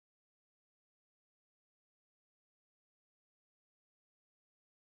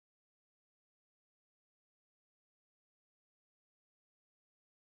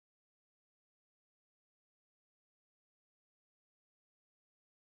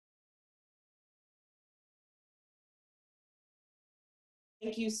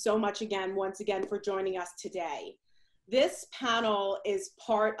Thank you so much again, once again, for joining us today. This panel is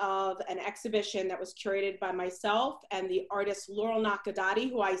part of an exhibition that was curated by myself and the artist Laurel Nakadati,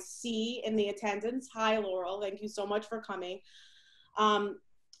 who I see in the attendance. Hi, Laurel. Thank you so much for coming.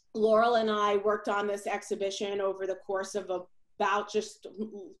 Laurel and I worked on this exhibition over the course of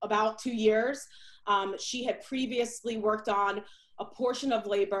about 2 years. She had previously worked on a portion of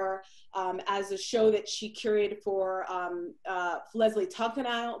labor as a show that she curated for Leslie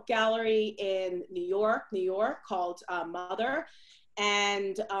Tuggenall Gallery in New York, called Mother.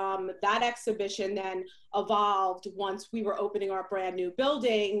 And that exhibition then evolved once we were opening our brand new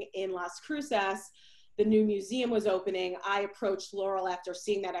building in Las Cruces. The new museum was opening. I approached Laurel after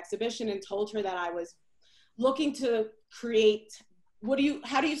seeing that exhibition and told her that I was looking to create,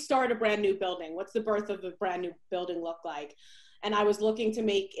 how do you start a brand new building? What's the birth of a brand new building look like? And I was looking to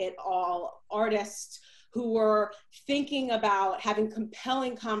make it all artists who were thinking about having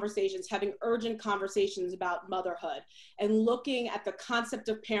compelling conversations, having urgent conversations about motherhood, and looking at the concept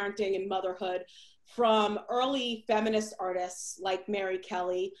of parenting and motherhood from early feminist artists like Mary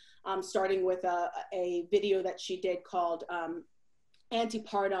Kelly, starting with a video that she did called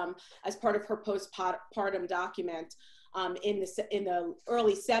Antepartum as part of her postpartum document in the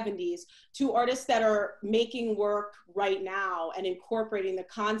early 70s, to artists that are making work right now and incorporating the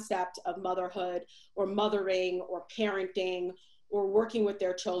concept of motherhood or mothering or parenting or working with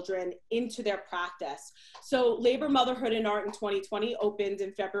their children into their practice. So Labor, Motherhood, and Art in 2020 opened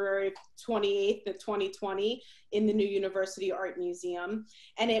in February 28th of 2020 in the New University Art Museum.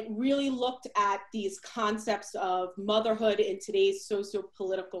 And it really looked at these concepts of motherhood in today's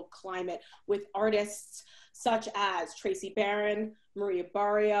socio-political climate with artists such as Tracy Barron, Maria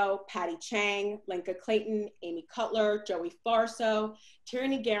Barrio, Patty Chang, Lenka Clayton, Amy Cutler, Joey Farso,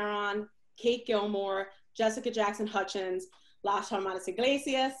 Tierney Garon, Kate Gilmore, Jessica Jackson Hutchins, Las Hermanas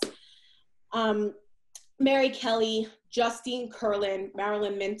Iglesias, Mary Kelly, Justine Curlin,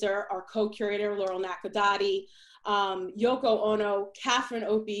 Marilyn Minter, our co-curator, Laurel Nakadati, Yoko Ono, Catherine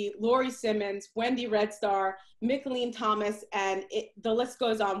Opie, Lori Simmons, Wendy Red Star, Micheline Thomas, and the list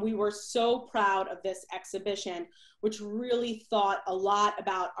goes on. We were so proud of this exhibition, which really thought a lot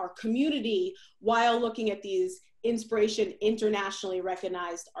about our community while looking at these internationally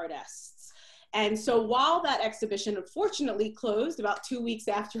recognized artists. And so while that exhibition unfortunately closed about 2 weeks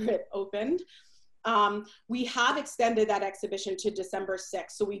after it opened, we have extended that exhibition to December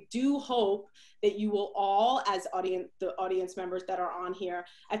 6th. So we do hope that you will all, as the audience members that are on here,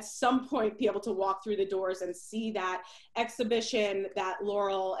 at some point be able to walk through the doors and see that exhibition that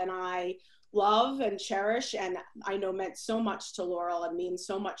Laurel and I love and cherish, and I know meant so much to Laurel and means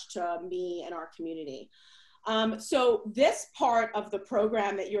so much to me and our community. So this part of the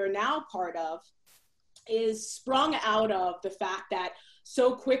program that you're now part of is sprung out of the fact that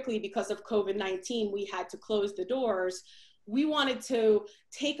so quickly, because of COVID-19, we had to close the doors. We wanted to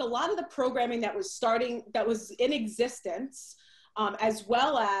take a lot of the programming that was in existence, as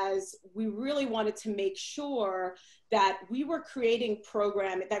well as we really wanted to make sure that we were creating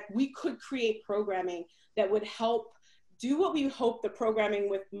programming, that we could create programming that would help do what we hope the programming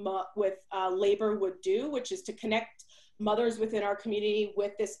with labor would do, which is to connect mothers within our community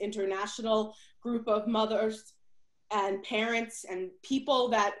with this international group of mothers and parents and people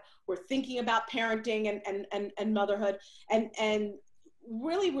that were thinking about parenting and motherhood. And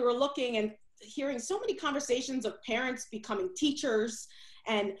really we were looking and hearing so many conversations of parents becoming teachers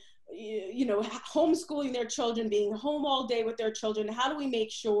and homeschooling their children, being home all day with their children. How do we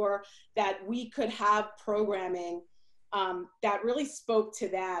make sure that we could have programming that really spoke to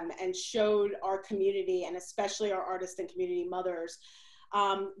them and showed our community, and especially our artists and community mothers,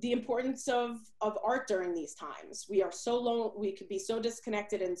 the importance of art during these times. We are so lonely, we could be so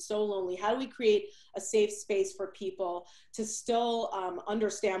disconnected and so lonely. How do we create a safe space for people to still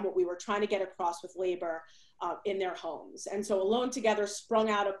understand what we were trying to get across with labor in their homes? And so Alone Together sprung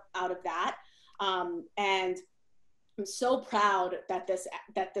out of that. And I'm so proud that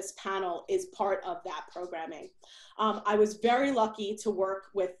this panel is part of that programming. I was very lucky to work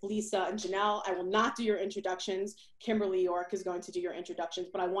with Lisa and Janelle. I will not do your introductions. Kimberly York is going to do your introductions,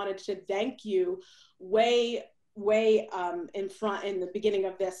 but I wanted to thank you way in front in the beginning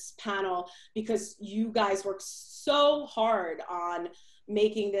of this panel, because you guys worked so hard on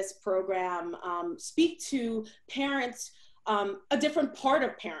making this program speak to parents, a different part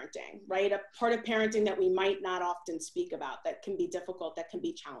of parenting, right? A part of parenting that we might not often speak about, that can be difficult, that can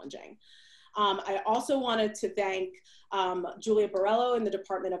be challenging. I also wanted to thank Julia Borello in the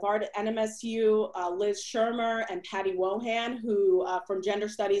Department of Art at NMSU, Liz Shermer and Patty Wohan, who from Gender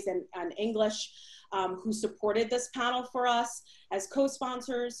Studies and English, who supported this panel for us as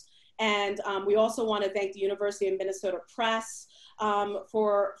co-sponsors. And we also want to thank the University of Minnesota Press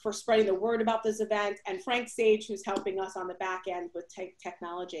for spreading the word about this event, and Frank Sage, who's helping us on the back end with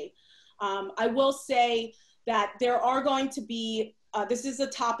technology. I will say that there are going to be, this is a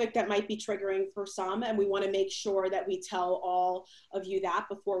topic that might be triggering for some, and we want to make sure that we tell all of you that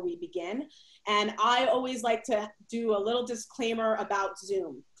before we begin. And I always like to do a little disclaimer about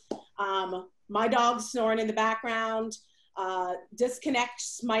Zoom. My dog's snoring in the background.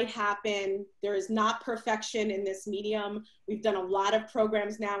 Disconnects might happen. There is not perfection in this medium. We've done a lot of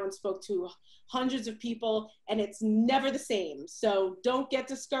programs now and spoke to hundreds of people, and it's never the same. So don't get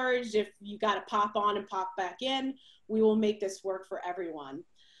discouraged if you got to pop on and pop back in. We will make this work for everyone.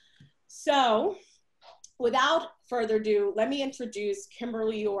 So without further ado, let me introduce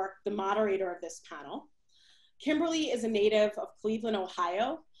Kimberly York, the moderator of this panel. Kimberly is a native of Cleveland,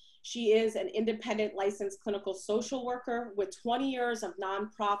 Ohio. She is an independent licensed clinical social worker with 20 years of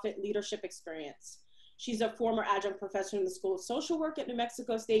nonprofit leadership experience. She's a former adjunct professor in the School of Social Work at New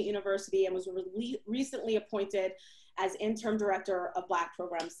Mexico State University and was recently appointed as interim director of Black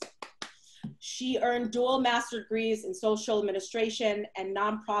programs. She earned dual master's degrees in social administration and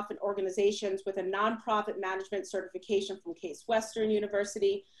nonprofit organizations with a nonprofit management certification from Case Western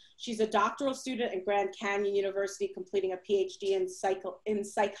University. She's a doctoral student at Grand Canyon University, completing a PhD in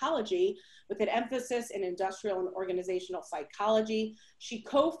psychology with an emphasis in industrial and organizational psychology. She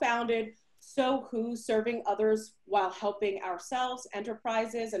co-founded So Who, Serving Others While Helping Ourselves,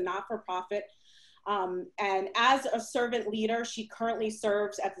 enterprises and not-for-profit. And as a servant leader, she currently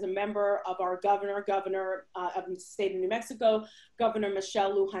serves as a member of our governor of the state of New Mexico, Governor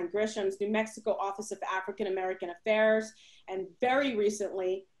Michelle Lujan Grisham's New Mexico Office of African American Affairs, and very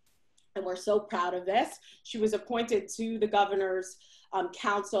recently, and we're so proud of this, she was appointed to the Governor's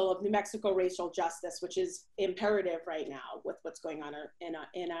Council of New Mexico Racial Justice, which is imperative right now with what's going on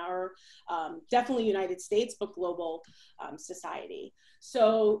in our definitely United States, but global society.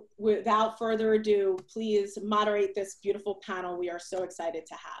 So without further ado, please moderate this beautiful panel we are so excited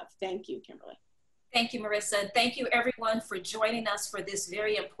to have. Thank you, Kimberly. Thank you, Marissa. And thank you everyone for joining us for this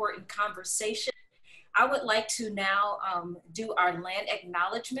very important conversation. I would like to now do our land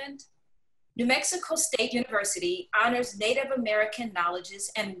acknowledgement. New Mexico State University honors Native American knowledges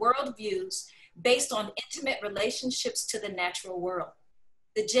and worldviews based on intimate relationships to the natural world.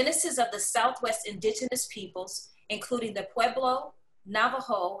 The genesis of the Southwest Indigenous peoples, including the Pueblo,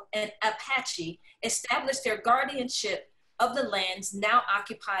 Navajo, and Apache, established their guardianship of the lands now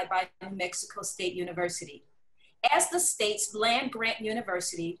occupied by New Mexico State University. As the state's land-grant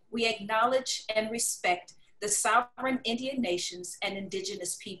university, we acknowledge and respect the sovereign Indian nations and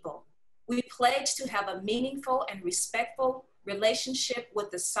indigenous people. We pledge to have a meaningful and respectful relationship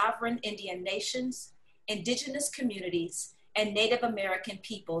with the sovereign Indian nations, indigenous communities, and Native American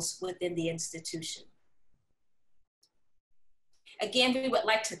peoples within the institution. Again, we would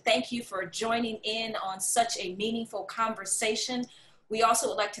like to thank you for joining in on such a meaningful conversation. We also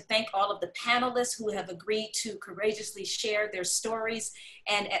would like to thank all of the panelists who have agreed to courageously share their stories.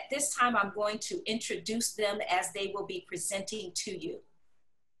 And at this time, I'm going to introduce them as they will be presenting to you.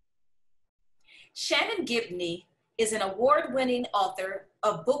 Shannon Gibney is an award-winning author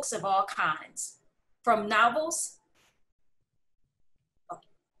of books of all kinds, from novels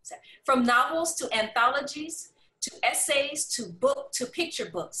to anthologies, to essays, to picture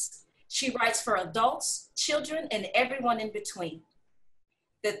books. She writes for adults, children, and everyone in between.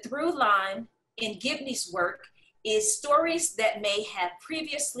 The through line in Gibney's work is stories that may have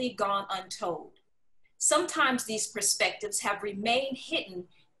previously gone untold. Sometimes these perspectives have remained hidden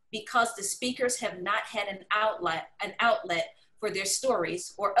because the speakers have not had an outlet for their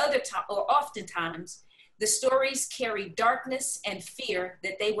stories, or oftentimes the stories carry darkness and fear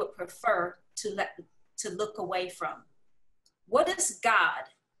that they would prefer to look away from. What is God?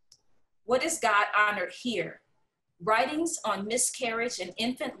 What is God honored here? Writings on miscarriage and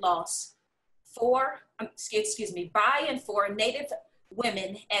infant loss by and for Native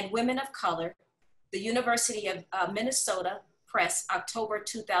women and women of color, the University of Minnesota Press, October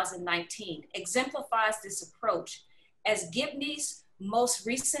 2019, exemplifies this approach as Gibney's most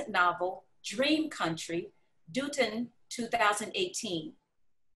recent novel, Dream Country, Dutton 2018,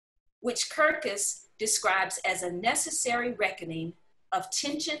 which Kirkus describes as a necessary reckoning of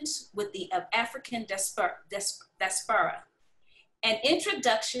tensions with the African diaspora, an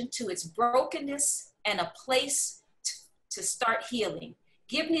introduction to its brokenness and a place to start healing.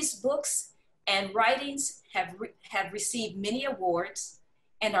 Gibney's books and writings have received many awards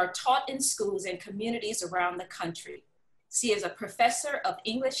and are taught in schools and communities around the country. She is a professor of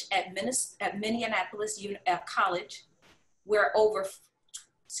English at Minneapolis College, where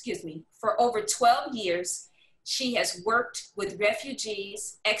for over 12 years, she has worked with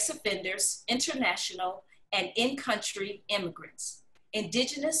refugees, ex-offenders, international, and in-country immigrants,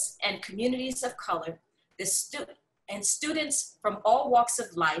 Indigenous and communities of color, and students from all walks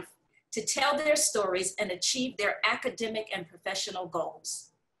of life to tell their stories and achieve their academic and professional goals.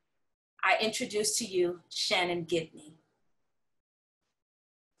 I introduce to you Shannon Gibney.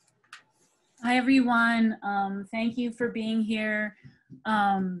 Hi, everyone. Thank you for being here.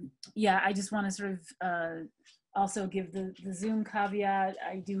 Yeah, I just want to sort of also give the Zoom caveat.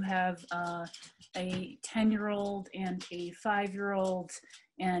 I do have a 10-year-old and a 5-year-old,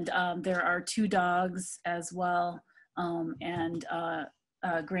 and there are 2 dogs as well, and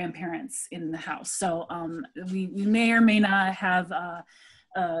grandparents in the house. So we may or may not have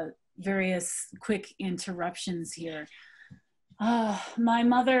various quick interruptions here. My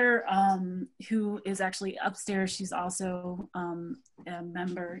mother, who is actually upstairs, she's also a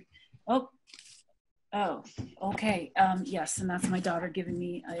member. Oh, okay. Yes, and that's my daughter giving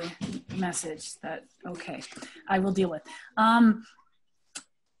me a message that, okay, I will deal with.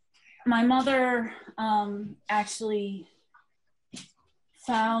 My mother actually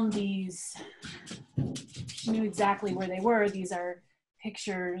found these, she knew exactly where they were. These are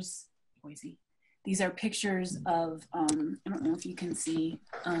pictures, noisy. These are pictures of, I don't know if you can see,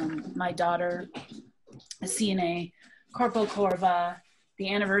 my daughter, CNA Corporal Corva.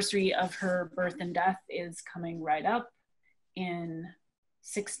 The anniversary of her birth and death is coming right up in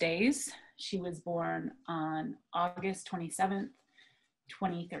 6 days. She was born on August 27th,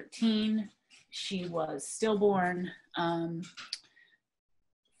 2013. She was stillborn,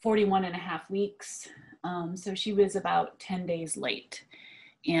 41 and a half weeks. So she was about 10 days late.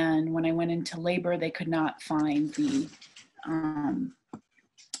 And when I went into labor, they could not find the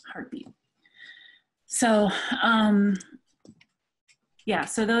heartbeat. So yeah,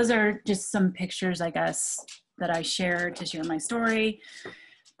 so those are just some pictures, I guess, that I shared to share my story,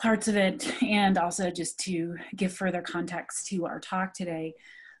 parts of it, and also just to give further context to our talk today.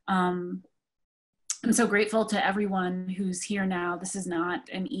 I'm so grateful to everyone who's here now. This is not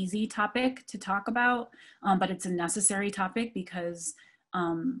an easy topic to talk about, but it's a necessary topic because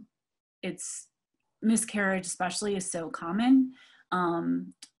it's miscarriage especially is so common,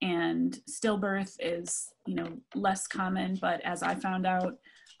 and stillbirth is, you know, less common, but as I found out,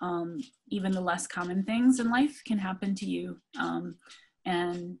 even the less common things in life can happen to you.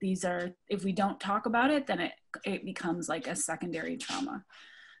 And these are, if we don't talk about it, then it becomes like a secondary trauma.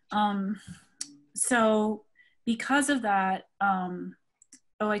 So because of that,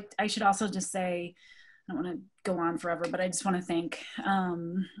 I should also just say, I don't want to go on forever, but I just want to thank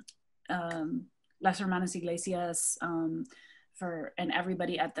Las Hermanas Iglesias and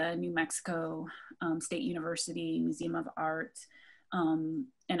everybody at the New Mexico State University Museum of Art, and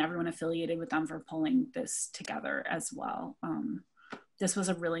everyone affiliated with them for pulling this together as well. This was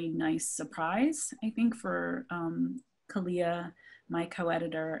a really nice surprise, I think, for Kalia, my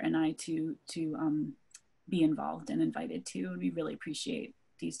co-editor, and I to be involved and invited to, and we really appreciate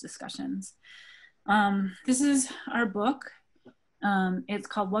these discussions. This is our book. It's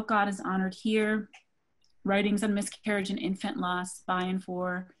called What God Has Honored Here, Writings on Miscarriage and Infant Loss by and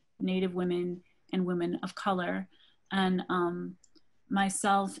for Native Women and Women of Color. And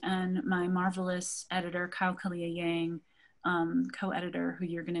myself and my marvelous editor, Kalia Yang, co-editor, who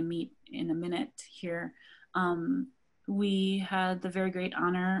you're gonna meet in a minute here, we had the very great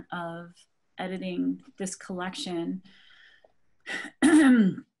honor of editing this collection.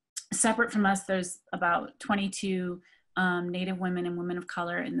 Separate from us, there's about 22 Native women and women of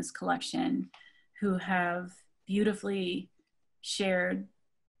color in this collection who have beautifully shared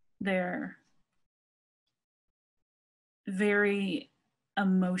their very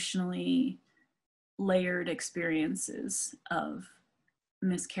emotionally layered experiences of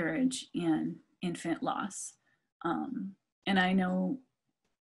miscarriage and infant loss. And I know,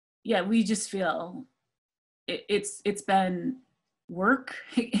 yeah, we just feel it's been work.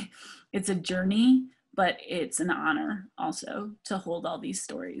 It's a journey, but it's an honor also to hold all these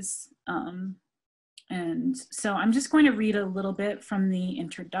stories. And so I'm just going to read a little bit from the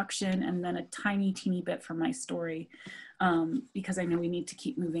introduction and then a tiny, teeny bit from my story, because I know we need to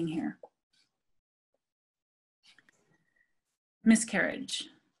keep moving here. Miscarriage,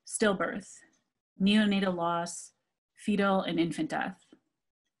 stillbirth, neonatal loss, fetal and infant death.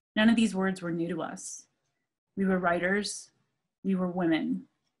 None of these words were new to us. We were writers, we were women,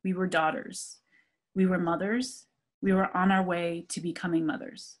 We were daughters. We were mothers. We were on our way to becoming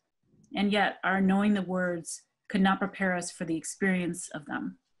mothers. And yet our knowing the words could not prepare us for the experience of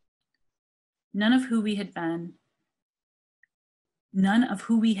them. None of who we had been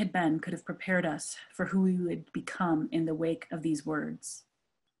could have prepared us for who we would become in the wake of these words.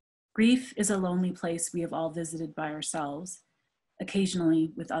 Grief is a lonely place we have all visited by ourselves,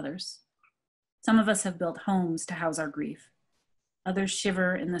 occasionally with others. Some of us have built homes to house our grief. Others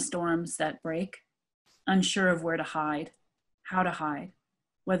shiver in the storms that break, unsure of where to hide, how to hide,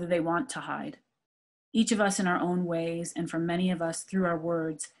 whether they want to hide. Each of us in our own ways, and for many of us through our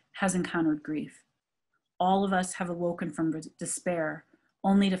words, has encountered grief. All of us have awoken from despair,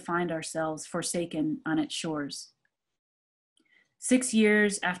 only to find ourselves forsaken on its shores. 6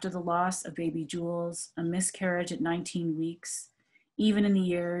 years after the loss of baby Jules, a miscarriage at 19 weeks, even in the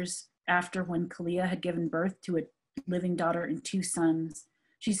years after when Kalia had given birth to a living daughter and 2 sons,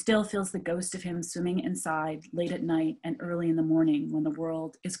 she still feels the ghost of him swimming inside late at night and early in the morning when the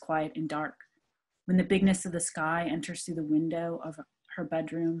world is quiet and dark, when the bigness of the sky enters through the window of her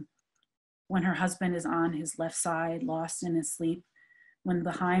bedroom, when her husband is on his left side, lost in his sleep, when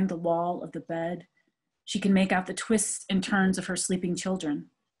behind the wall of the bed, she can make out the twists and turns of her sleeping children.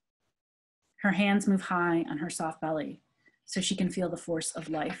 Her hands move high on her soft belly, so she can feel the force of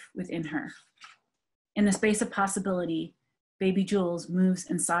life within her. In the space of possibility, baby Jules moves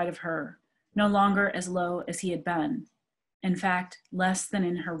inside of her, no longer as low as he had been. In fact, less than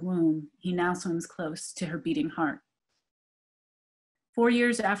in her womb, he now swims close to her beating heart. 4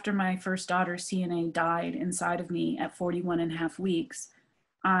 years after my first daughter, CNA, died inside of me at 41.5 weeks,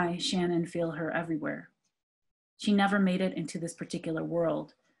 I, Shannon, feel her everywhere. She never made it into this particular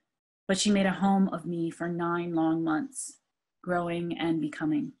world, but she made a home of me for 9 long months, growing and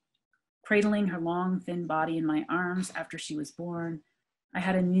becoming. Cradling her long, thin body in my arms after she was born, I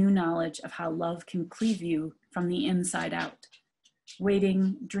had a new knowledge of how love can cleave you from the inside out.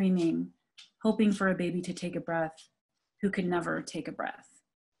 Waiting, dreaming, hoping for a baby to take a breath, who could never take a breath.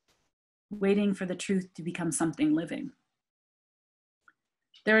 Waiting for the truth to become something living.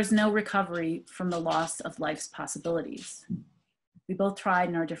 There is no recovery from the loss of life's possibilities. We both tried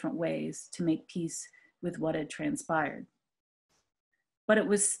in our different ways to make peace with what had transpired. But it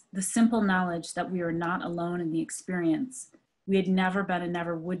was the simple knowledge that we were not alone in the experience, we had never been and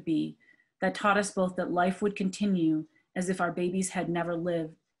never would be, that taught us both that life would continue as if our babies had never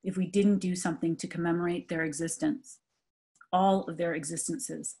lived if we didn't do something to commemorate their existence, all of their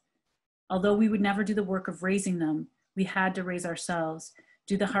existences. Although we would never do the work of raising them, we had to raise ourselves,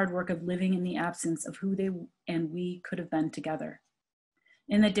 do the hard work of living in the absence of who they and we could have been together.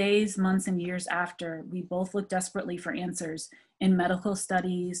 In the days, months, and years after, we both looked desperately for answers in medical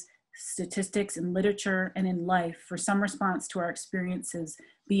studies, statistics, and literature, and in life for some response to our experiences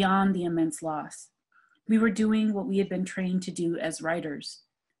beyond the immense loss. We were doing what we had been trained to do as writers,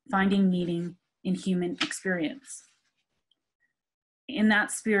 finding meaning in human experience. In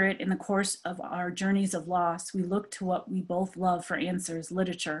that spirit, in the course of our journeys of loss, we looked to what we both love for answers,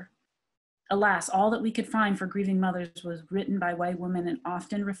 literature. Alas, all that we could find for grieving mothers was written by white women and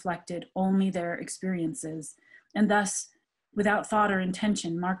often reflected only their experiences, and thus, without thought or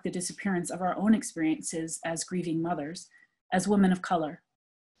intention, marked the disappearance of our own experiences as grieving mothers, as women of color.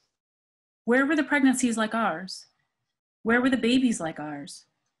 Where were the pregnancies like ours? Where were the babies like ours?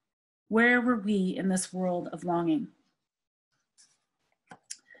 Where were we in this world of longing?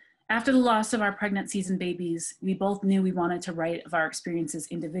 After the loss of our pregnancies and babies, we both knew we wanted to write of our experiences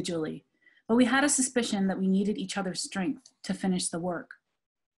individually, but we had a suspicion that we needed each other's strength to finish the work.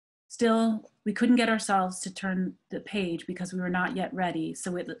 Still, we couldn't get ourselves to turn the page because we were not yet ready,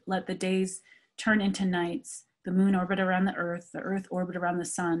 so we let the days turn into nights, the moon orbit around the earth orbit around the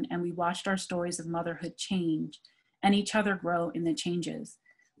sun, and we watched our stories of motherhood change and each other grow in the changes.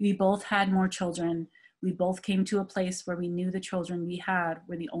 We both had more children. We both came to a place where we knew the children we had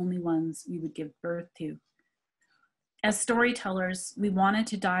were the only ones we would give birth to. As storytellers, we wanted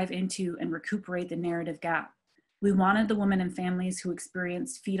to dive into and recuperate the narrative gap. We wanted the women and families who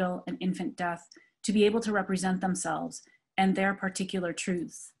experienced fetal and infant death to be able to represent themselves and their particular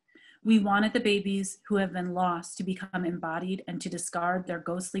truths. We wanted the babies who have been lost to become embodied and to discard their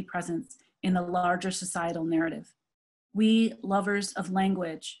ghostly presence in the larger societal narrative. We, lovers of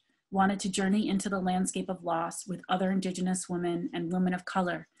language, wanted to journey into the landscape of loss with other Indigenous women and women of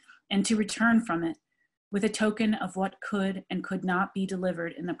color, and to return from it with a token of what could and could not be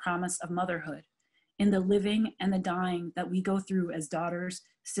delivered in the promise of motherhood, in the living and the dying that we go through as daughters,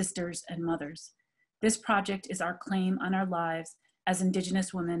 sisters, and mothers. This project is our claim on our lives as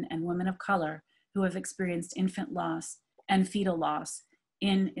Indigenous women and women of color who have experienced infant loss and fetal loss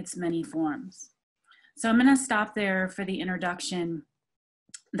in its many forms. So I'm going to stop there for the introduction.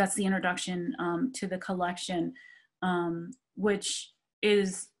 That's the introduction to the collection, which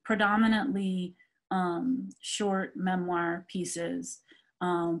is predominantly short memoir pieces,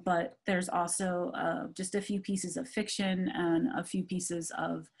 but there's also just a few pieces of fiction and a few pieces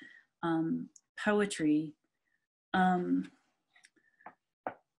of poetry. I'm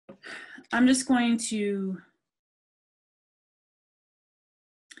just going to,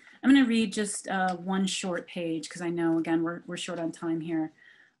 I'm going to read just one short page because I know, again, we're short on time here.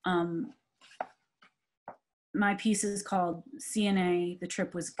 My piece is called CNA, The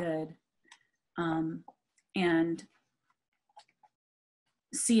Trip Was Good. And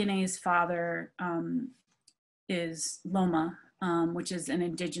CNA's father is Loma, which is an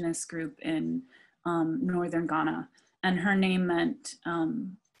indigenous group in northern Ghana. And her name meant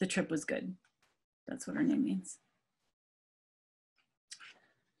the trip was good. That's what her name means.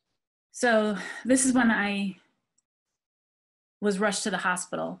 So this is when I was rushed to the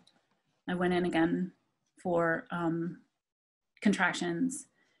hospital. I went in again for contractions,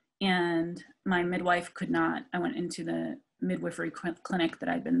 and my midwife could not. I went into the midwifery clinic that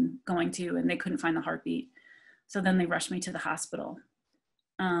I'd been going to, and they couldn't find the heartbeat. So then they rushed me to the hospital.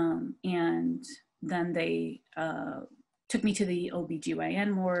 And then they took me to the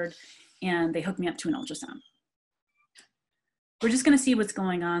OBGYN ward, and they hooked me up to an ultrasound. We're just gonna see what's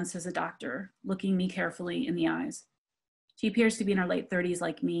going on, says the doctor, looking me carefully in the eyes. She appears to be in her late 30s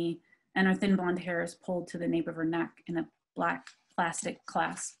like me, and her thin blonde hair is pulled to the nape of her neck in a black plastic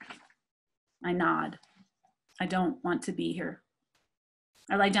clasp. I nod. I don't want to be here.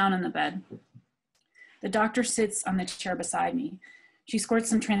 I lie down on the bed. The doctor sits on the chair beside me. She squirts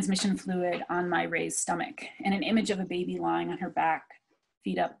some transmission fluid on my raised stomach, and an image of a baby lying on her back,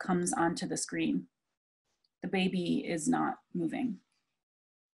 feet up, comes onto the screen. The baby is not moving.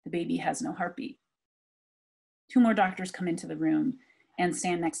 The baby has no heartbeat. Two more doctors come into the room and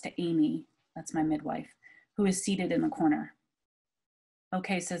stand next to Amy, that's my midwife, who is seated in the corner.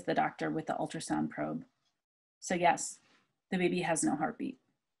 Okay, says the doctor with the ultrasound probe. So yes, the baby has no heartbeat.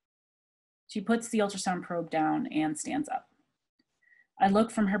 She puts the ultrasound probe down and stands up. I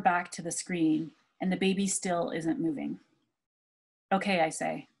look from her back to the screen, and the baby still isn't moving. Okay, I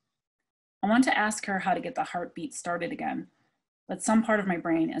say. I want to ask her how to get the heartbeat started again, but some part of my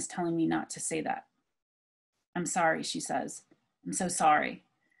brain is telling me not to say that. I'm sorry, she says. I'm so sorry.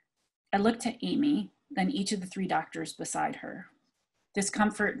 I look to Amy, then each of the three doctors beside her.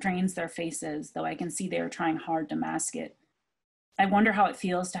 Discomfort drains their faces, though I can see they are trying hard to mask it. I wonder how it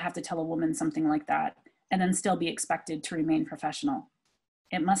feels to have to tell a woman something like that and then still be expected to remain professional.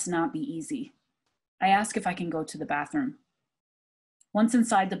 It must not be easy. I ask if I can go to the bathroom. Once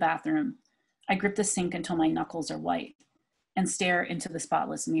inside the bathroom, I grip the sink until my knuckles are white and stare into the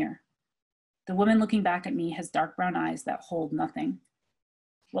spotless mirror. The woman looking back at me has dark brown eyes that hold nothing.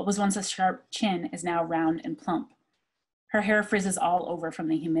 What was once a sharp chin is now round and plump. Her hair frizzes all over from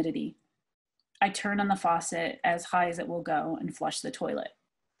the humidity. I turn on the faucet as high as it will go and flush the toilet.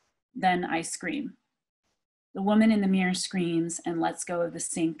 Then I scream. The woman in the mirror screams and lets go of the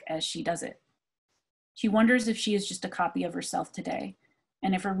sink as she does it. She wonders if she is just a copy of herself today,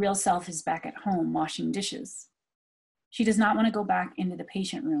 and if her real self is back at home washing dishes. She does not want to go back into the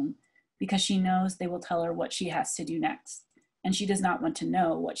patient room because she knows they will tell her what she has to do next, and she does not want to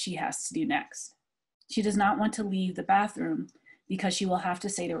know what she has to do next. She does not want to leave the bathroom because she will have to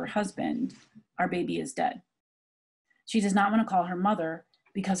say to her husband, "Our baby is dead." She does not want to call her mother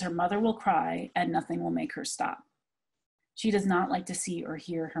because her mother will cry and nothing will make her stop. She does not like to see or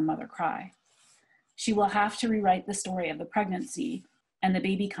hear her mother cry. She will have to rewrite the story of the pregnancy and the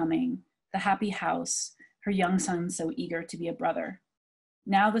baby coming, the happy house, her young son so eager to be a brother.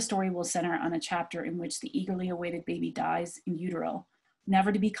 Now the story will center on a chapter in which the eagerly awaited baby dies in utero,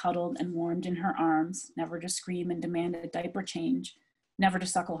 never to be cuddled and warmed in her arms, never to scream and demand a diaper change, never to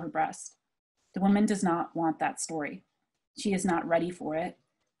suckle her breast. The woman does not want that story. She is not ready for it,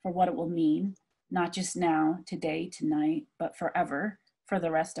 for what it will mean, not just now, today, tonight, but forever, for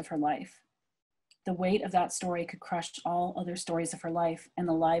the rest of her life. The weight of that story could crush all other stories of her life and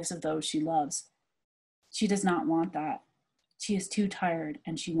the lives of those she loves. She does not want that. She is too tired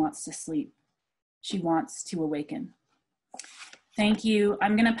and she wants to sleep. She wants to awaken. Thank you.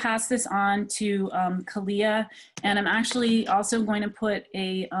 I'm going to pass this on to Kalia, and I'm actually also going to put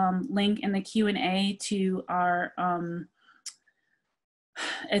a link in the Q&A to our,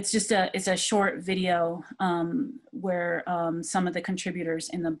 it's a short video where some of the contributors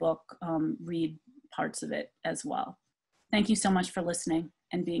in the book read parts of it as well. Thank you so much for listening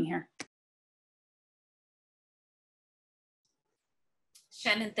and being here.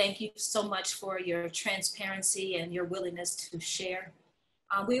 Shannon, thank you so much for your transparency and your willingness to share.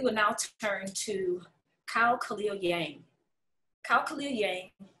 We will now turn to Kalia Yang. Kalia Yang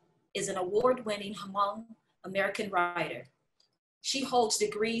is an award-winning Hmong American writer. She holds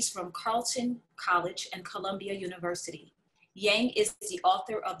degrees from Carleton College and Columbia University. Yang is the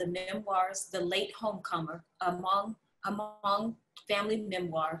author of the memoirs, The Late Homecomer, a Hmong family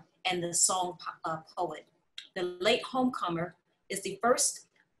memoir, and The Song Poet. The Late Homecomer is the first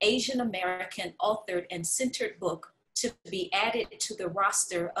Asian American authored and centered book to be added to the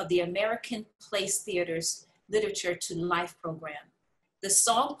roster of the American Place Theater's Literature to Life program. The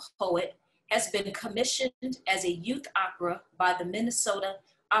Song Poet has been commissioned as a youth opera by the Minnesota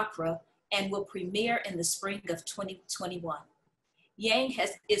Opera and will premiere in the spring of 2021. Yang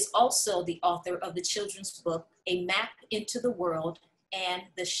is also the author of the children's book, A Map into the World and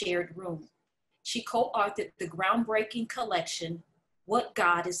The Shared Room. She co-authored the groundbreaking collection, What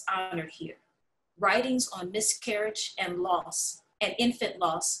God is Honored Here, Writings on Miscarriage and Loss and Infant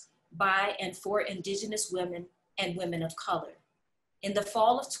Loss by and for Indigenous women and women of color. In the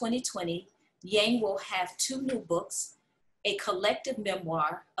fall of 2020, Yang will have 2 new books, a collective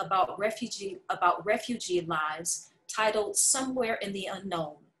memoir about refugee lives titled Somewhere in the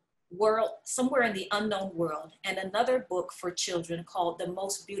Unknown World, and another book for children called The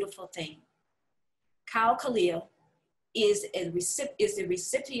Most Beautiful Thing. Kalia is the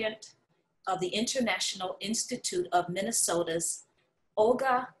recipient of the International Institute of Minnesota's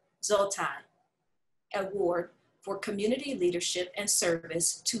Olga Zoltai Award for Community Leadership and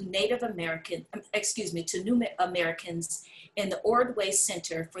Service to New Americans in the Ordway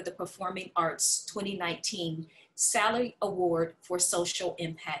Center for the Performing Arts 2019 Salary Award for Social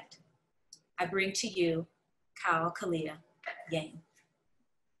Impact. I bring to you Kalia Yang.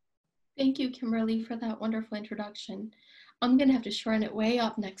 Thank you, Kimberly, for that wonderful introduction. I'm gonna have to shorten it way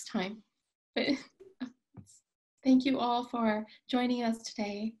up next time. But thank you all for joining us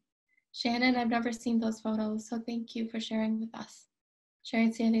today. Shannon, I've never seen those photos, so thank you for sharing with us,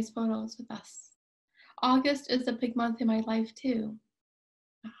 sharing Sandy's photos with us. August is a big month in my life too.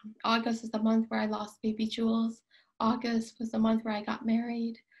 August is the month where I lost baby Jules. August was the month where I got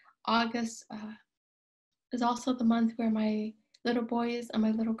married. August is also the month where my little boys and my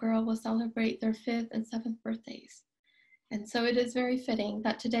little girl will celebrate their 5th and 7th birthdays. And so it is very fitting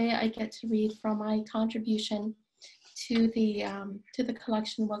that today I get to read from my contribution to the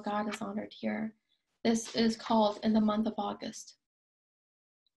collection, What God is Honored Here. This is called In the Month of August.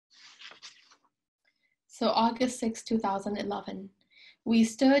 So August 6, 2011. We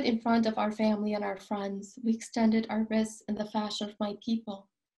stood in front of our family and our friends. We extended our wrists in the fashion of my people,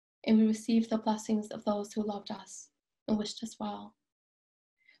 and we received the blessings of those who loved us and wished us well.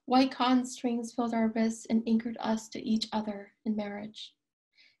 White cotton strings filled our wrists and anchored us to each other in marriage.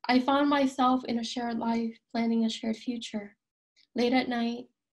 I found myself in a shared life, planning a shared future. Late at night,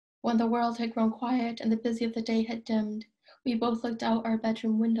 when the world had grown quiet and the busy of the day had dimmed, we both looked out our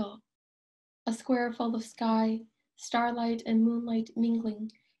bedroom window. A square full of sky, starlight and moonlight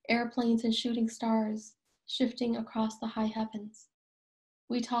mingling, airplanes and shooting stars shifting across the high heavens.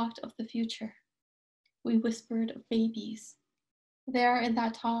 We talked of the future. We whispered of babies. There in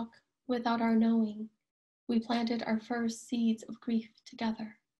that talk, without our knowing, we planted our first seeds of grief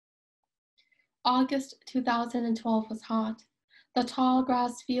together. August 2012 was hot. The tall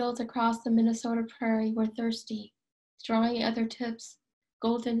grass fields across the Minnesota prairie were thirsty, drying at their tips,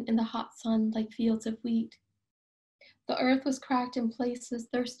 golden in the hot sun like fields of wheat. The earth was cracked in places,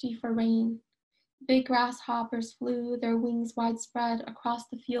 thirsty for rain. Big grasshoppers flew, their wings widespread across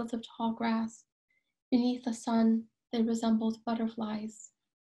the fields of tall grass. Beneath the sun, they resembled butterflies.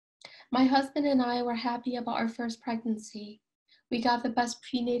 My husband and I were happy about our first pregnancy. We got the best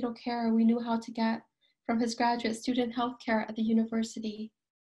prenatal care we knew how to get from his graduate student health care at the university.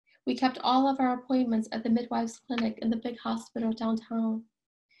 We kept all of our appointments at the midwife's clinic in the big hospital downtown.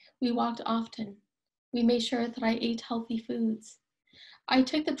 We walked often. We made sure that I ate healthy foods. I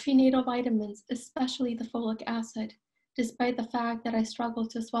took the prenatal vitamins, especially the folic acid, despite the fact that I struggled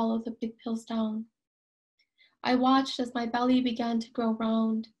to swallow the big pills down. I watched as my belly began to grow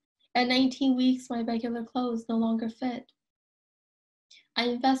round. At 19 weeks, my regular clothes no longer fit. I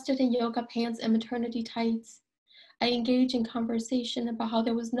invested in yoga pants and maternity tights. I engaged in conversation about how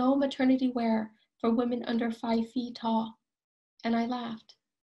there was no maternity wear for women under 5 feet tall, and I laughed.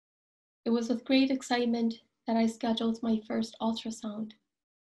 It was with great excitement that I scheduled my first ultrasound.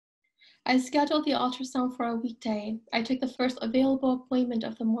 I scheduled the ultrasound for a weekday. I took the first available appointment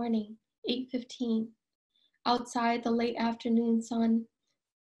of the morning, 8:15. Outside, the late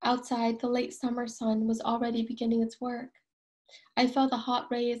summer sun was already beginning its work. I felt the hot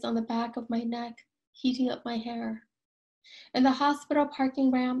rays on the back of my neck, heating up my hair. In the hospital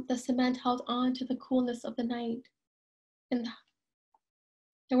parking ramp, the cement held on to the coolness of the night.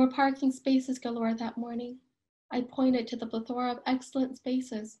 There were parking spaces galore that morning. I pointed to the plethora of excellent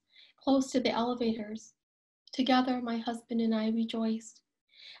spaces close to the elevators. Together, my husband and I rejoiced,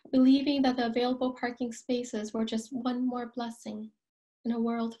 believing that the available parking spaces were just one more blessing in a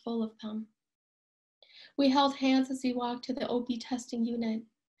world full of them. We held hands as we walked to the OB testing unit.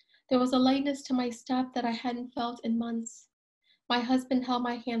 There was a lightness to my step that I hadn't felt in months. My husband held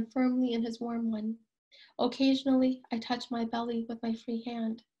my hand firmly in his warm one. Occasionally, I touched my belly with my free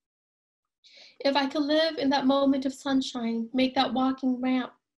hand. If I could live in that moment of sunshine, make that walking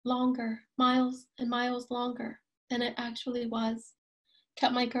ramp longer, miles and miles longer than it actually was,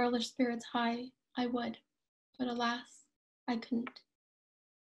 kept my girlish spirits high, I would. But alas, I couldn't.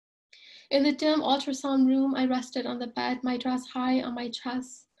 In the dim ultrasound room, I rested on the bed, my dress high on my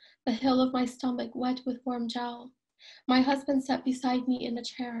chest, the hill of my stomach wet with warm gel. My husband sat beside me in a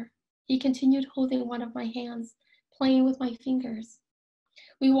chair. He continued holding one of my hands, playing with my fingers.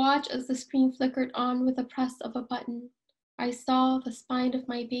 We watched as the screen flickered on with the press of a button. I saw the spine of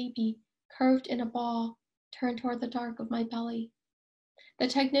my baby, curved in a ball, turn toward the dark of my belly. The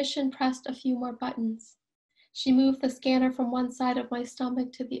technician pressed a few more buttons. She moved the scanner from one side of my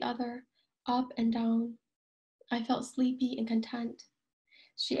stomach to the other, up and down. I felt sleepy and content.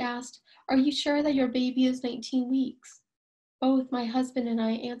 She asked, "Are you sure that your baby is 19 weeks? Both my husband and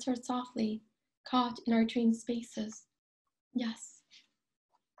I answered softly, caught in our dream spaces. Yes.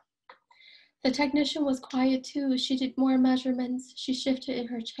 The technician was quiet too. She did more measurements. She shifted in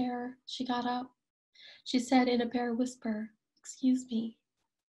her chair. She got up. She said in a bare whisper, "Excuse me."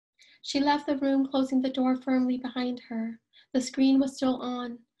 She left the room, closing the door firmly behind her. The screen was still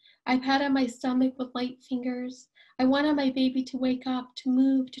on. I patted my stomach with light fingers. I wanted my baby to wake up, to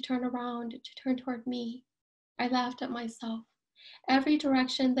move, to turn around, to turn toward me. I laughed at myself. Every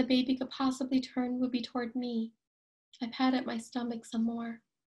direction the baby could possibly turn would be toward me. I patted my stomach some more.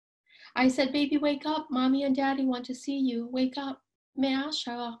 I said, "Baby, wake up. Mommy and Daddy want to see you. Wake up."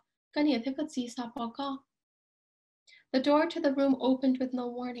 The door to the room opened with no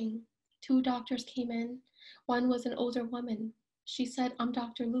warning. 2 doctors came in. One was an older woman. She said, "I'm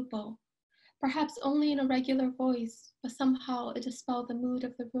Dr. Lupo." Perhaps only in a regular voice, but somehow it dispelled the mood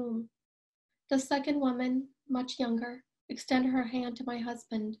of the room. The second woman, much younger, extended her hand to my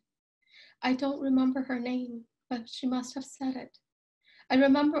husband. I don't remember her name, but she must have said it. I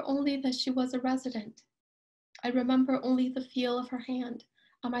remember only that she was a resident. I remember only the feel of her hand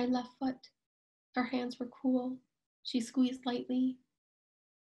on my left foot. Her hands were cool. She squeezed lightly.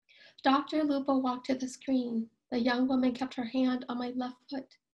 Dr. Lupo walked to the screen. The young woman kept her hand on my left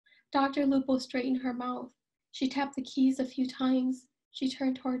foot. Dr. Lupo straightened her mouth. She tapped the keys a few times. She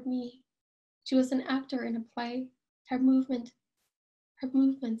turned toward me. She was an actor in a play. Her movements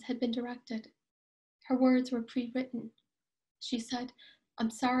had been directed. Her words were pre-written. She said, "I'm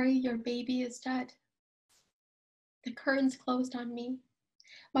sorry, your baby is dead." The curtains closed on me.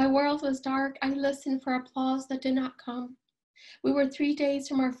 My world was dark. I listened for applause that did not come. We were 3 days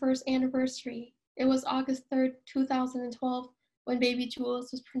from our first anniversary. It was August 3rd, 2012, when baby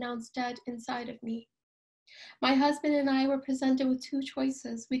Jules was pronounced dead inside of me. My husband and I were presented with 2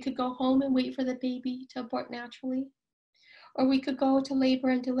 choices. We could go home and wait for the baby to abort naturally, or we could go to labor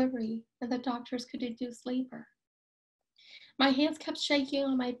and delivery, and the doctors could induce labor. My hands kept shaking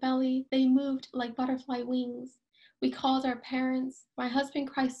on my belly. They moved like butterfly wings. We called our parents. My husband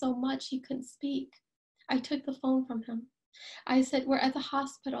cried so much he couldn't speak. I took the phone from him. I said, "We're at the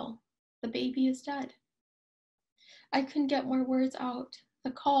hospital. The baby is dead." I couldn't get more words out.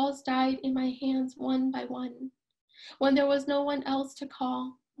 The calls died in my hands one by one. When there was no one else to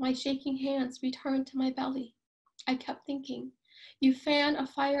call, my shaking hands returned to my belly. I kept thinking, "You fan a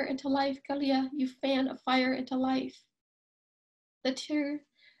fire into life, Kalia. You fan a fire into life." The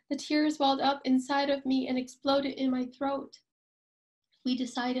tears welled up inside of me and exploded in my throat. We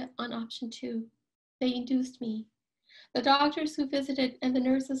decided on option 2. They induced me. The doctors who visited and the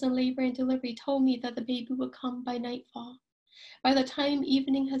nurses in labor and delivery told me that the baby would come by nightfall. By the time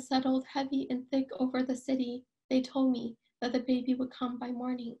evening had settled heavy and thick over the city, they told me that the baby would come by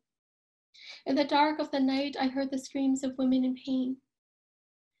morning. In the dark of the night, I heard the screams of women in pain.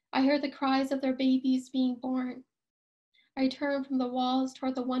 I heard the cries of their babies being born. I turned from the walls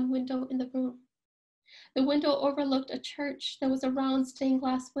toward the one window in the room. The window overlooked a church. There was a round stained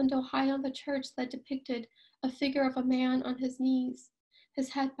glass window high on the church that depicted a figure of a man on his knees, his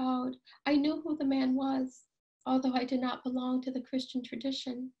head bowed. I knew who the man was, although I did not belong to the Christian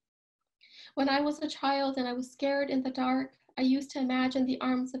tradition. When I was a child and I was scared in the dark, I used to imagine the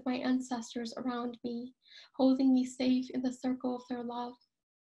arms of my ancestors around me, holding me safe in the circle of their love.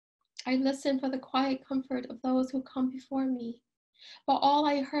 I listened for the quiet comfort of those who come before me, but all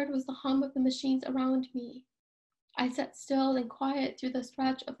I heard was the hum of the machines around me. I sat still and quiet through the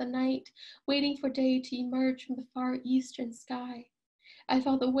stretch of the night, waiting for day to emerge from the far eastern sky. I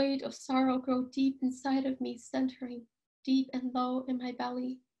felt the weight of sorrow grow deep inside of me, centering, deep and low in my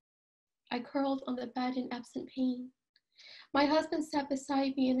belly. I curled on the bed in absent pain. My husband sat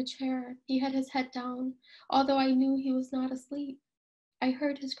beside me in a chair. He had his head down, although I knew he was not asleep. I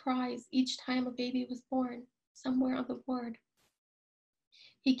heard his cries each time a baby was born, somewhere on the ward.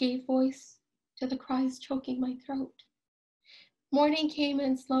 He gave voice to the cries choking my throat. Morning came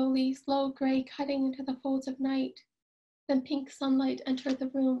in slowly, slow gray cutting into the folds of night. Then pink sunlight entered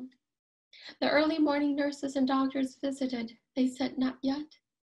the room. The early morning nurses and doctors visited. They said, "Not yet."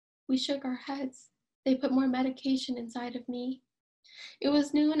 We shook our heads. They put more medication inside of me. It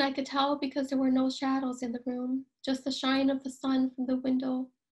was noon, I could tell, because there were no shadows in the room, just the shine of the sun from the window,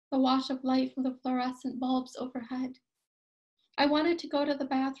 the wash of light from the fluorescent bulbs overhead. I wanted to go to the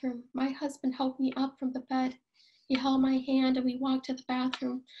bathroom. My husband helped me up from the bed. He held my hand and we walked to the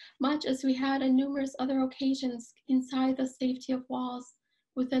bathroom, much as we had on numerous other occasions inside the safety of walls,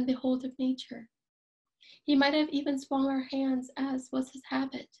 within the hold of nature. He might have even swung our hands, as was his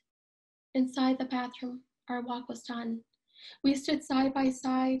habit. Inside the bathroom, our walk was done. We stood side by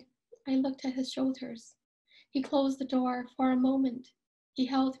side. I looked at his shoulders. He closed the door. For a moment, he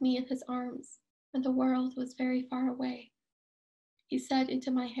held me in his arms, and the world was very far away. He said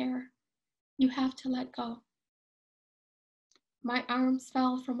into my hair, "You have to let go." My arms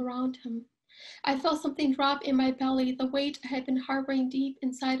fell from around him. I felt something drop in my belly, the weight I had been harboring deep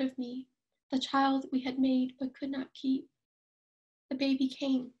inside of me, the child we had made but could not keep. The baby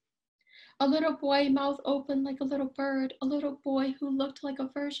came. A little boy, mouth open like a little bird, a little boy who looked like a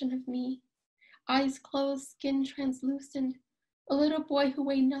version of me. Eyes closed, skin translucent. A little boy who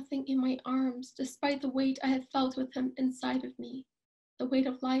weighed nothing in my arms, despite the weight I had felt with him inside of me. The weight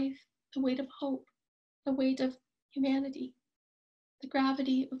of life, the weight of hope, the weight of humanity, the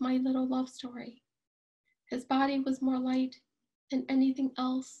gravity of my little love story. His body was more light than anything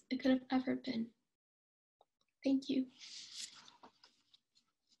else it could have ever been. Thank you.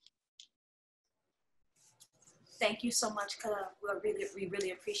 Thank you so much, Kalia. We really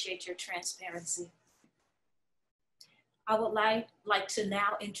appreciate your transparency. I would like to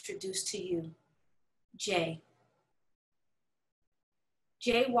now introduce to you Jay.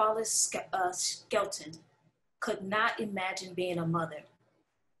 Jay Wallace Skelton could not imagine being a mother,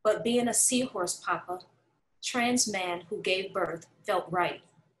 but being a seahorse papa, trans man who gave birth, felt right.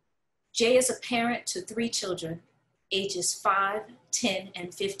 Jay is a parent to 3 children, ages 5, 10,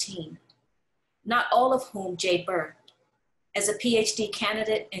 and 15. Not all of whom Jay birthed. As a PhD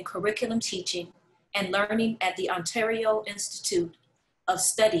candidate in curriculum teaching and learning at the Ontario Institute of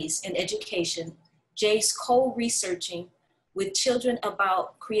Studies in Education, Jay's co-researching with children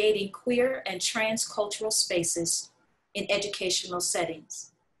about creating queer and transcultural spaces in educational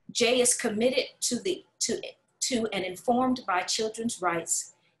settings. Jay is committed to and informed by children's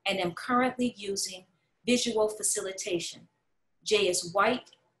rights and am currently using visual facilitation. Jay is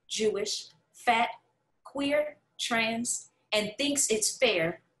white, Jewish, fat, queer, trans, and thinks it's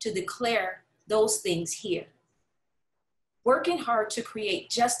fair to declare those things here. Working hard to create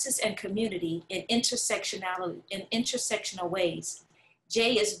justice and community in intersectional ways,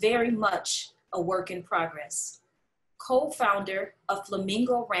 Jay is very much a work in progress. Co-founder of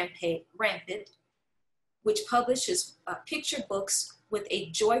Flamingo Rampant, which publishes picture books with a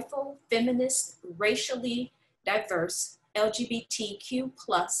joyful, feminist, racially diverse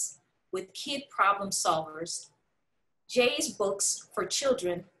LGBTQ+ with kid problem solvers. Jay's books for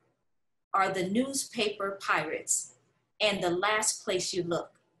children are The Newspaper Pirates and The Last Place You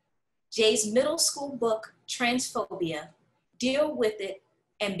Look. Jay's middle school book, Transphobia, Deal With It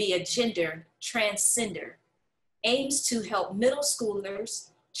and Be a Gender Transcender, aims to help middle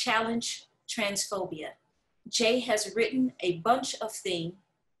schoolers challenge transphobia. Jay has written a bunch of things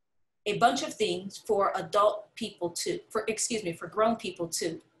for adult people too, for grown people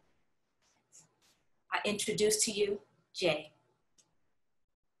too. I introduce to you, Jay.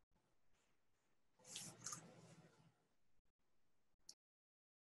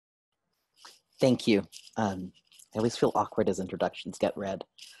 Thank you. I always feel awkward as introductions get read.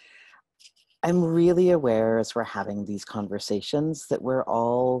 I'm really aware as we're having these conversations that we're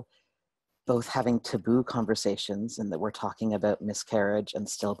all both having taboo conversations and that we're talking about miscarriage and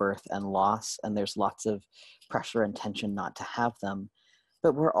stillbirth and loss, and there's lots of pressure and tension not to have them.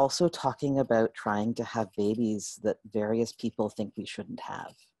 but we're also talking about trying to have babies that various people think we shouldn't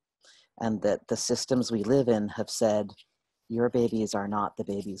have, and that the systems we live in have said, your babies are not the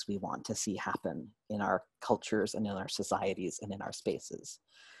babies we want to see happen in our cultures and in our societies and in our spaces.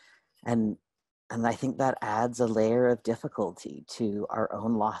 And I think that adds a layer of difficulty to our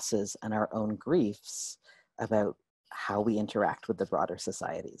own losses and our own griefs about how we interact with the broader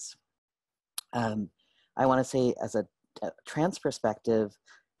societies. I want to say, as a trans perspective,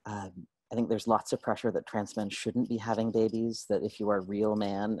 I think there's lots of pressure that trans men shouldn't be having babies, that if you are a real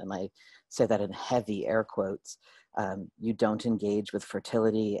man, and I say that in heavy air quotes, you don't engage with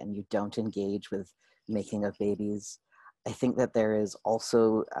fertility and you don't engage with making of babies. I think that there is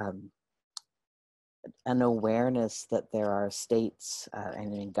also an awareness that there are states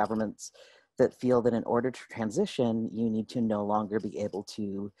and governments that feel that in order to transition, you need to no longer be able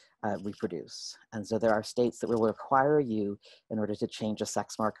to reproduce. And so there are states that will require you, in order to change a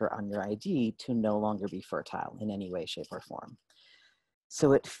sex marker on your ID, to no longer be fertile in any way, shape, or form.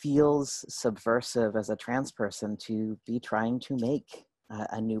 So it feels subversive as a trans person to be trying to make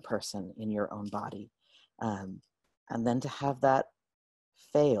a new person in your own body. And then to have that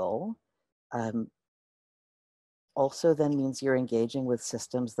fail also then means you're engaging with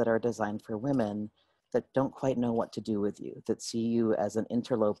systems that are designed for women that don't quite know what to do with you, that see you as an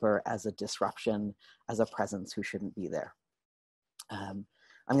interloper, as a disruption, as a presence who shouldn't be there. I'm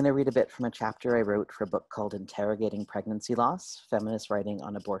going to read a bit from a chapter I wrote for a book called Interrogating Pregnancy Loss, Feminist Writing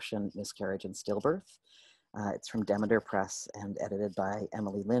on Abortion, Miscarriage, and Stillbirth. It's from Demeter Press and edited by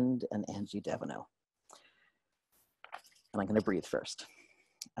Emily Lind and Angie Devono. And I'm going to breathe first.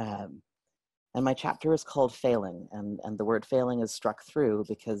 And my chapter is called Failing, and the word failing is struck through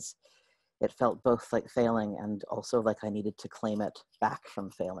because it felt both like failing and also like I needed to claim it back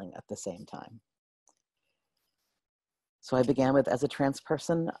from failing at the same time. So I began with, as a trans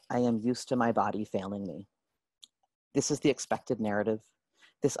person, I am used to my body failing me. This is the expected narrative.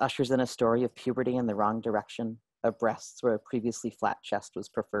 This ushers in a story of puberty in the wrong direction, of breasts where a previously flat chest was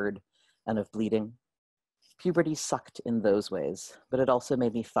preferred, and of bleeding. Puberty sucked in those ways, but it also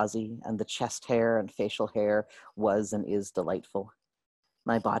made me fuzzy, and the chest hair and facial hair was and is delightful.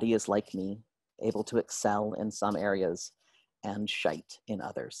 My body is like me, able to excel in some areas and shite in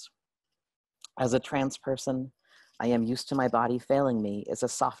others. As a trans person, I am used to my body failing me is a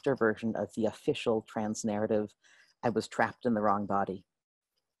softer version of the official trans narrative. I was trapped in the wrong body.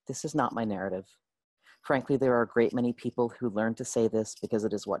 This is not my narrative. Frankly, there are a great many people who learn to say this because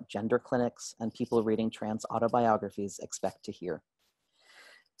it is what gender clinics and people reading trans autobiographies expect to hear.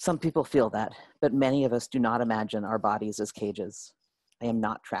 Some people feel that, but many of us do not imagine our bodies as cages. I am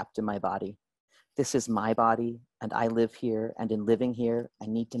not trapped in my body. This is my body, and I live here, and in living here, I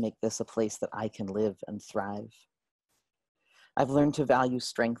need to make this a place that I can live and thrive. I've learned to value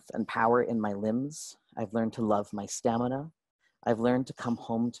strength and power in my limbs. I've learned to love my stamina. I've learned to come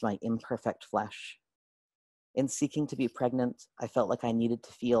home to my imperfect flesh. In seeking to be pregnant, I felt like I needed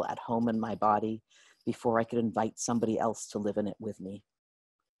to feel at home in my body before I could invite somebody else to live in it with me.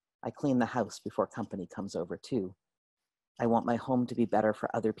 I clean the house before company comes over too. I want my home to be better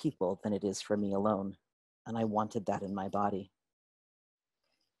for other people than it is for me alone, and I wanted that in my body.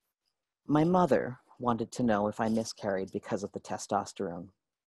 My mother wanted to know if I miscarried because of the testosterone.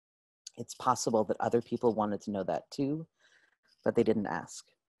 It's possible that other people wanted to know that too, but they didn't ask.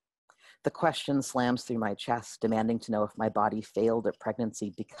 The question slams through my chest, demanding to know if my body failed at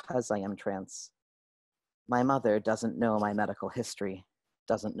pregnancy because I am trans. My mother doesn't know my medical history,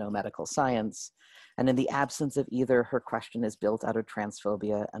 doesn't know medical science, and in the absence of either, her question is built out of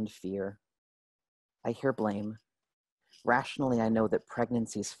transphobia and fear. I hear blame. Rationally, I know that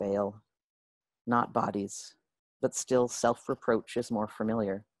pregnancies fail, not bodies, but still self-reproach is more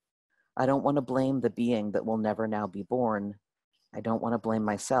familiar. I don't want to blame the being that will never now be born. I don't want to blame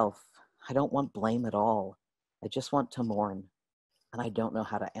myself. I don't want blame at all. I just want to mourn, and I don't know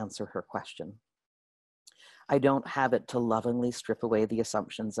how to answer her question. I don't have it to lovingly strip away the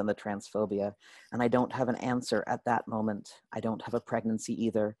assumptions and the transphobia, and I don't have an answer at that moment. I don't have a pregnancy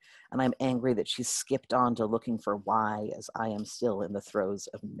either, and I'm angry that she skipped on to looking for why, as I am still in the throes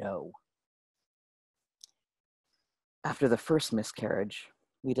of no. After the first miscarriage,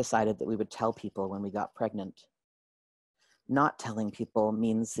 we decided that we would tell people when we got pregnant. Not telling people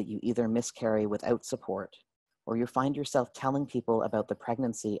means that you either miscarry without support, or you find yourself telling people about the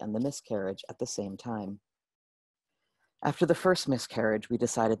pregnancy and the miscarriage at the same time. After the first miscarriage, we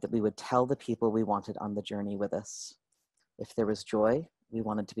decided that we would tell the people we wanted on the journey with us. If there was joy, we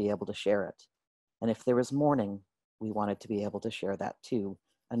wanted to be able to share it. And if there was mourning, we wanted to be able to share that too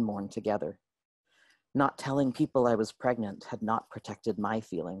and mourn together. Not telling people I was pregnant had not protected my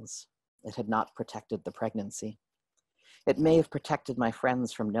feelings. It had not protected the pregnancy. It may have protected my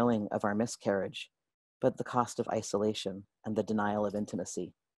friends from knowing of our miscarriage, but the cost of isolation and the denial of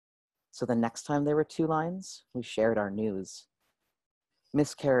intimacy. So the next time there were 2 lines, we shared our news.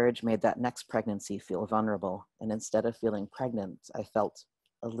 Miscarriage made that next pregnancy feel vulnerable, and instead of feeling pregnant, I felt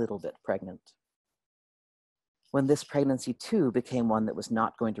a little bit pregnant. When this pregnancy too became one that was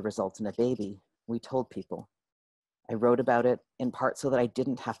not going to result in a baby, we told people. I wrote about it in part so that I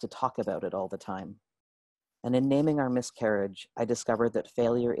didn't have to talk about it all the time. And in naming our miscarriage, I discovered that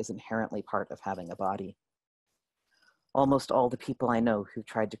failure is inherently part of having a body. Almost all the people I know who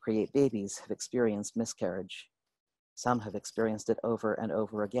tried to create babies have experienced miscarriage. Some have experienced it over and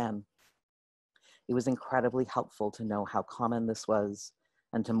over again. It was incredibly helpful to know how common this was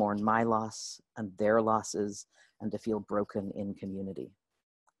and to mourn my loss and their losses and to feel broken in community.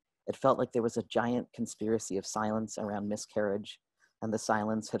 It felt like there was a giant conspiracy of silence around miscarriage, and the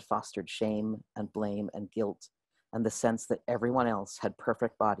silence had fostered shame and blame and guilt and the sense that everyone else had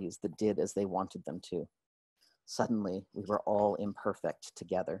perfect bodies that did as they wanted them to. Suddenly, we were all imperfect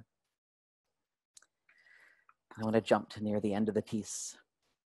together. I want to jump to near the end of the piece.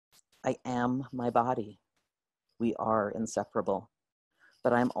 I am my body. We are inseparable,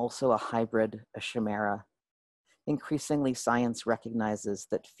 but I'm also a hybrid, a chimera. Increasingly, science recognizes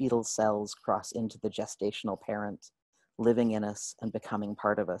that fetal cells cross into the gestational parent, living in us and becoming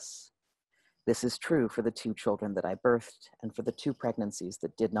part of us. This is true for the 2 children that I birthed and for the 2 pregnancies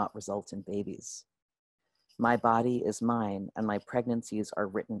that did not result in babies. My body is mine, and my pregnancies are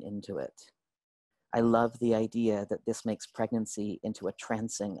written into it. I love the idea that this makes pregnancy into a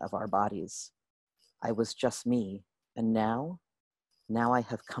trancing of our bodies. I was just me, and now I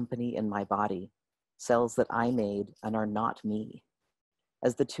have company in my body, cells that I made and are not me.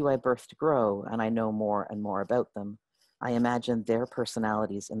 As the 2 I birthed grow, and I know more and more about them, I imagine their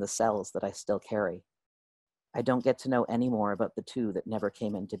personalities in the cells that I still carry. I don't get to know any more about the 2 that never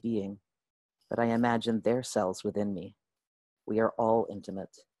came into being, but I imagine their cells within me. We are all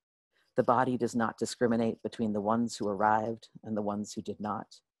intimate. The body does not discriminate between the ones who arrived and the ones who did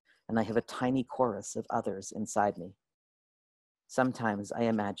not, and I have a tiny chorus of others inside me. Sometimes I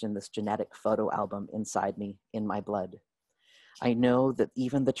imagine this genetic photo album inside me, in my blood. I know that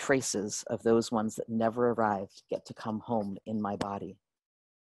even the traces of those ones that never arrived get to come home in my body.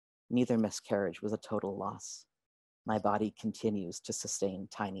 Neither miscarriage was a total loss. My body continues to sustain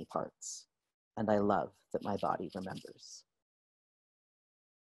tiny parts, and I love that my body remembers.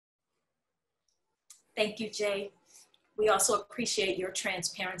 Thank you, Jay. We also appreciate your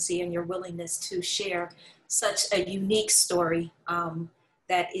transparency and your willingness to share such a unique story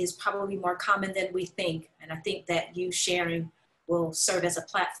that is probably more common than we think. And I think that you sharing will serve as a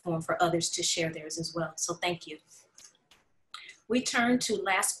platform for others to share theirs as well. So thank you. We turn to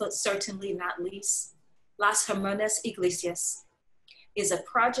last but certainly not least, Las Hermanas Iglesias is a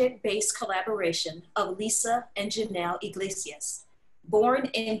project-based collaboration of Lisa and Janelle Iglesias. Born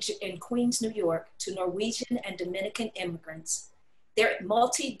in Queens, New York, to Norwegian and Dominican immigrants, their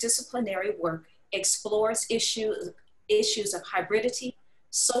multidisciplinary work explores issues of hybridity,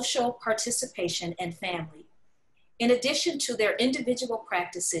 social participation, and family. In addition to their individual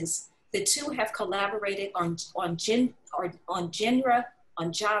practices, the 2 have collaborated on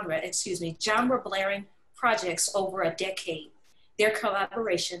genre-blaring projects over a decade. Their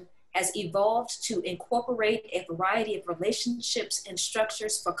collaboration has evolved to incorporate a variety of relationships and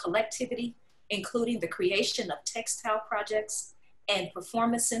structures for collectivity, including the creation of textile projects and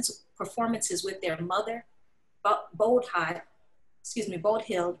performances with their mother, Bodhild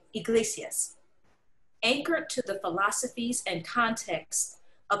Iglesias. Anchored to the philosophies and context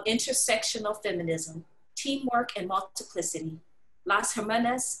of intersectional feminism, teamwork, and multiplicity, Las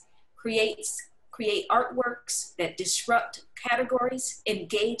Hermanas create artworks that disrupt categories,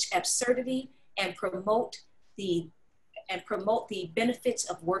 engage absurdity, and promote the benefits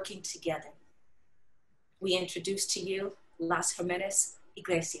of working together. We introduce to you Las Hermanas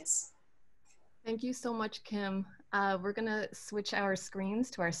Iglesias. Thank you so much, Kim. We're gonna switch our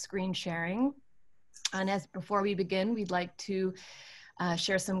screens to our screen sharing. And before we begin, we'd like to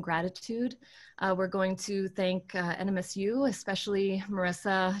share some gratitude. We're going to thank NMSU, especially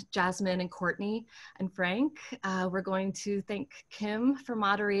Marissa, Jasmine, and Courtney, and Frank. We're going to thank Kim for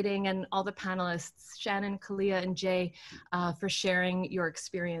moderating and all the panelists, Shannon, Kalia, and Jay, for sharing your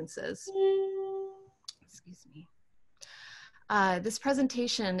experiences. Excuse me. This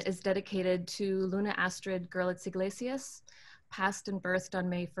presentation is dedicated to Luna Astrid Gerlitz Iglesias, passed and birthed on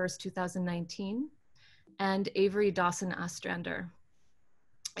May 1st, 2019, and Avery Dawson Ostrander.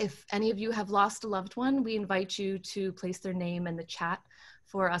 If any of you have lost a loved one, we invite you to place their name in the chat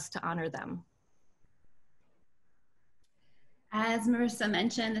for us to honor them. As Marissa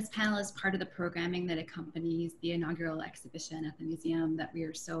mentioned, this panel is part of the programming that accompanies the inaugural exhibition at the museum that we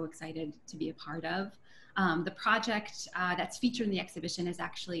are so excited to be a part of. The project that's featured in the exhibition is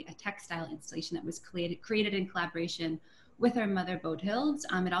actually a textile installation that was created in collaboration with our mother, Bodhild.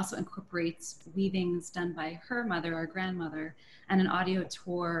 It also incorporates weavings done by her mother, our grandmother, and an audio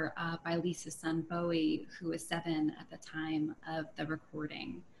tour by Lisa's son, Bowie, who was 7 at the time of the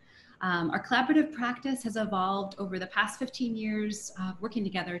recording. Our collaborative practice has evolved over the past 15 years working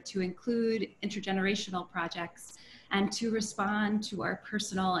together to include intergenerational projects and to respond to our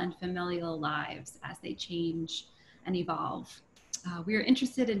personal and familial lives as they change and evolve. We are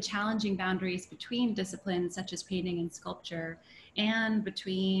interested in challenging boundaries between disciplines such as painting and sculpture, and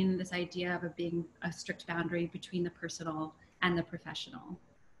between this idea of being a strict boundary between the personal and the professional.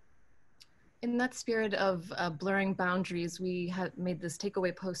 In that spirit of blurring boundaries, we have made this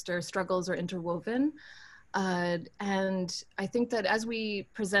takeaway poster, Struggles Are Interwoven. And I think that as we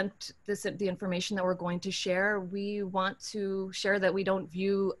present the information that we're going to share, we want to share that we don't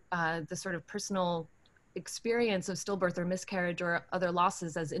view the sort of personal experience of stillbirth or miscarriage or other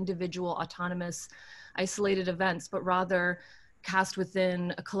losses as individual, autonomous, isolated events, but rather cast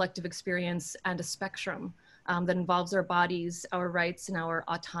within a collective experience and a spectrum that involves our bodies, our rights, and our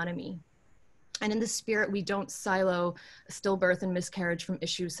autonomy. And in this spirit, we don't silo stillbirth and miscarriage from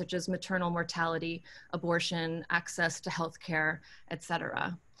issues such as maternal mortality, abortion, access to healthcare, et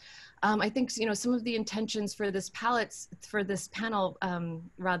cetera. I think some of the intentions for this panel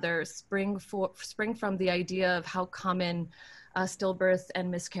rather spring from the idea of how common stillbirth and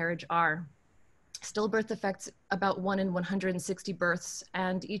miscarriage are. Stillbirth affects about 1 in 160 births,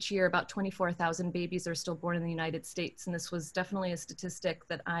 and each year about 24,000 babies are still born in the United States. And this was definitely a statistic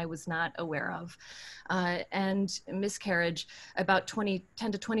that I was not aware of. And miscarriage, about 10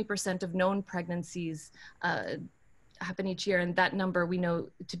 to 20% of known pregnancies happen each year, and that number we know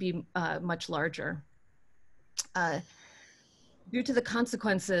to be much larger. Due to the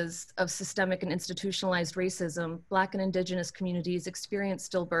consequences of systemic and institutionalized racism, Black and Indigenous communities experience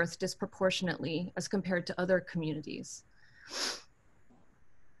stillbirth disproportionately as compared to other communities.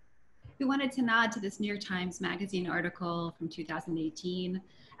 We wanted to nod to this New York Times Magazine article from 2018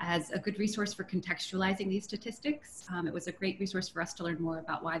 as a good resource for contextualizing these statistics. It was a great resource for us to learn more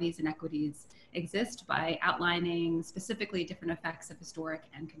about why these inequities exist by outlining specifically different effects of historic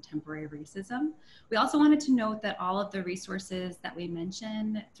and contemporary racism. We also wanted to note that all of the resources that we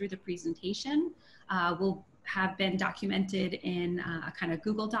mentioned through the presentation will have been documented in a kind of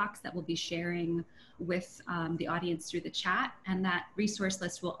Google Docs that we'll be sharing with the audience through the chat. And that resource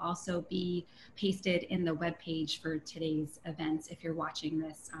list will also be pasted in the webpage for today's events if you're watching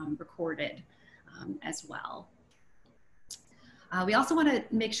this recorded as well. We also want to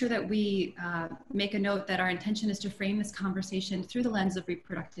make sure that we make a note that our intention is to frame this conversation through the lens of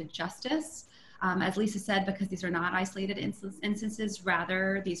reproductive justice. As Lisa said, because these are not isolated instances,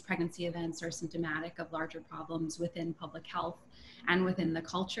 rather these pregnancy events are symptomatic of larger problems within public health and within the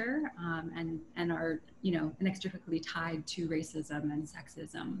culture, and are inextricably tied to racism and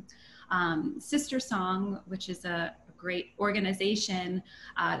sexism. Sister Song, which is a great organization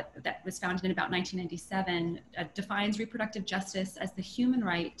that was founded in about 1997, defines reproductive justice as the human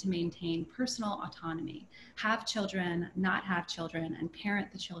right to maintain personal autonomy, have children, not have children, and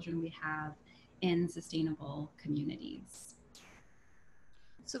parent the children we have in sustainable communities.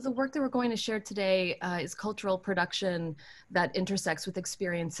 So the work that we're going to share today is cultural production that intersects with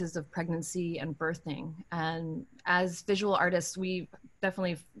experiences of pregnancy and birthing. And as visual artists, we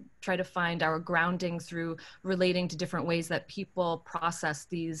definitely try to find our grounding through relating to different ways that people process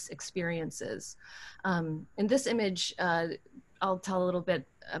these experiences. In this image, I'll tell a little bit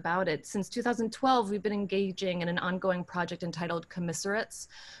about it. Since 2012, we've been engaging in an ongoing project entitled Commiserates,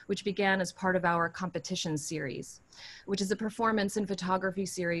 which began as part of our competition series, which is a performance and photography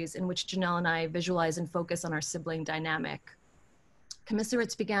series in which Janelle and I visualize and focus on our sibling dynamic.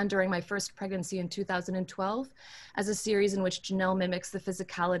 Commiserates began during my first pregnancy in 2012 as a series in which Janelle mimics the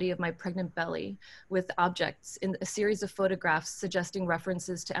physicality of my pregnant belly with objects in a series of photographs suggesting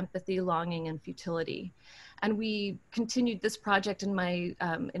references to empathy, longing, and futility. And we continued this project in my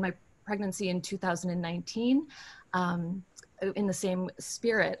pregnancy in 2019 in the same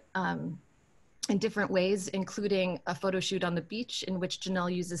spirit. In different ways, including a photo shoot on the beach in which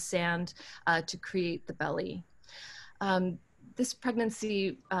Janelle uses sand to create the belly. This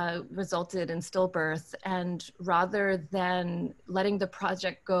pregnancy resulted in stillbirth, and rather than letting the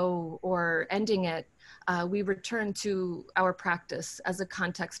project go or ending it, we return to our practice as a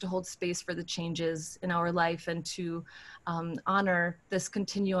context to hold space for the changes in our life and to honor this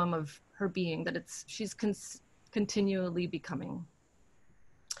continuum of her being, that she's continually becoming.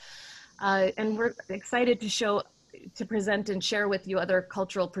 And we're excited to present and share with you other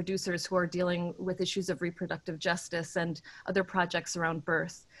cultural producers who are dealing with issues of reproductive justice and other projects around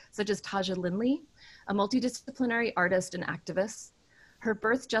birth, such as Taja Lindley, a multidisciplinary artist and activist. Her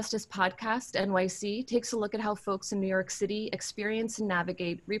Birth Justice podcast, NYC, takes a look at how folks in New York City experience and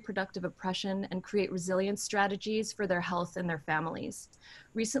navigate reproductive oppression and create resilience strategies for their health and their families.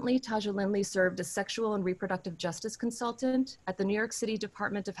 Recently, Taja Lindley served as sexual and reproductive justice consultant at the New York City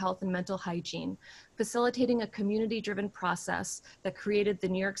Department of Health and Mental Hygiene, facilitating a community-driven process that created the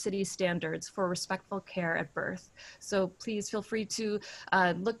New York City standards for respectful care at birth. So please feel free to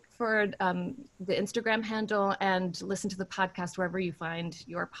look for the Instagram handle and listen to the podcast wherever you find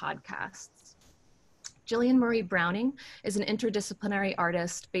your podcasts. Jillian Marie Browning is an interdisciplinary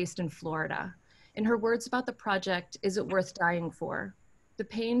artist based in Florida. In her words about the project, Is It Worth Dying For? The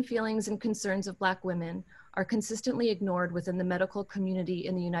pain, feelings, and concerns of Black women are consistently ignored within the medical community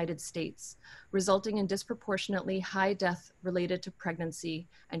in the United States, resulting in disproportionately high death related to pregnancy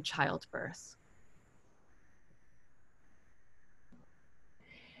and childbirth.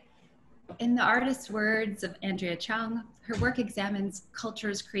 In the artist's words of Andrea Chung, her work examines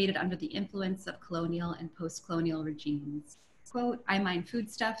cultures created under the influence of colonial and post-colonial regimes. Quote, I mine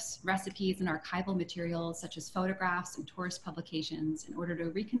foodstuffs, recipes, and archival materials such as photographs and tourist publications in order to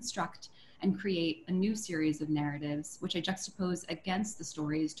reconstruct and create a new series of narratives, which I juxtapose against the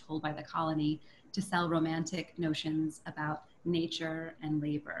stories told by the colony to sell romantic notions about nature and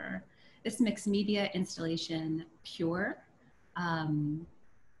labor. This mixed media installation, Pure,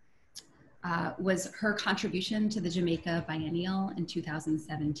 was her contribution to the Jamaica Biennial in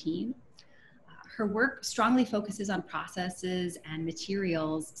 2017. Her work strongly focuses on processes and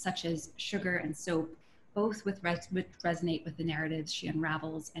materials such as sugar and soap, both which resonate with the narratives she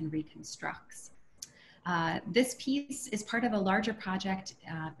unravels and reconstructs. This piece is part of a larger project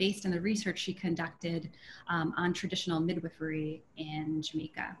based on the research she conducted on traditional midwifery in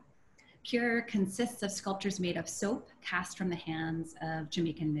Jamaica. Pure consists of sculptures made of soap cast from the hands of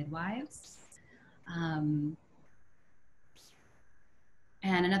Jamaican midwives.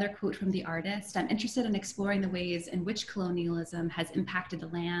 And another quote from the artist, I'm interested in exploring the ways in which colonialism has impacted the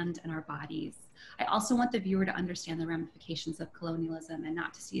land and our bodies. I also want the viewer to understand the ramifications of colonialism and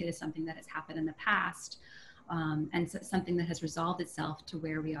not to see it as something that has happened in the past and something that has resolved itself to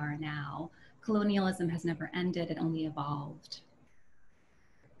where we are now. Colonialism has never ended, it only evolved.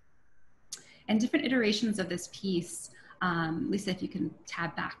 And different iterations of this piece, Lisa, if you can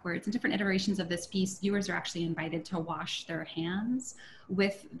tab backwards, in different iterations of this piece, viewers are actually invited to wash their hands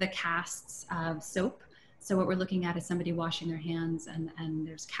with the casts of soap. So what we're looking at is somebody washing their hands and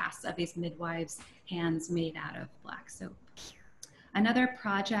there's casts of these midwives' hands made out of black soap. Another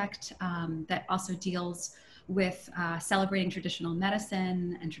project that also deals with celebrating traditional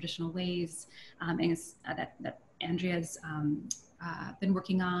medicine and traditional ways that Andrea's been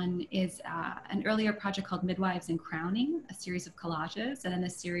working on is an earlier project called Midwives in Crowning, a series of collages. And in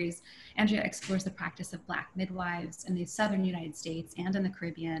this series, Andrea explores the practice of Black midwives in the southern United States and in the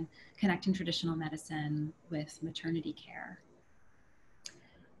Caribbean, connecting traditional medicine with maternity care.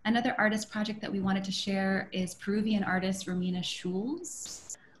 Another artist project that we wanted to share is Peruvian artist Romina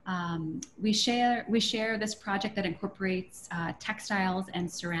Schulz. We share this project that incorporates textiles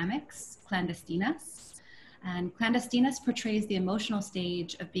and ceramics, Clandestinas. And Clandestinas portrays the emotional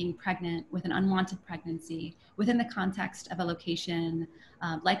stage of being pregnant with an unwanted pregnancy within the context of a location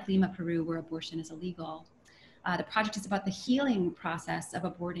like Lima, Peru, where abortion is illegal. The project is about the healing process of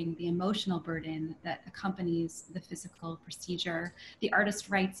aborting the emotional burden that accompanies the physical procedure. The artist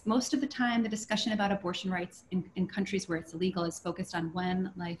writes, most of the time, the discussion about abortion rights in countries where it's illegal is focused on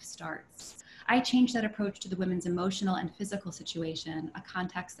when life starts. I changed that approach to the women's emotional and physical situation, a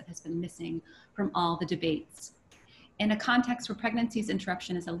context that has been missing from all the debates. In a context where pregnancy's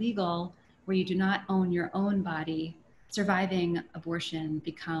interruption is illegal, where you do not own your own body, surviving abortion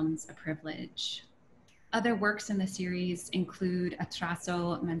becomes a privilege. Other works in the series include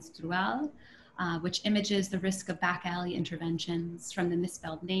Atraso Menstrual, which images the risk of back alley interventions from the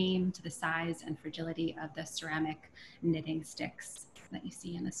misspelled name to the size and fragility of the ceramic knitting sticks that you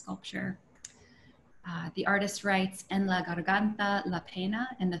see in the sculpture. The artist writes, en la garganta la pena,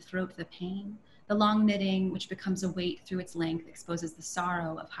 in the throat the pain. The long knitting, which becomes a weight through its length, exposes the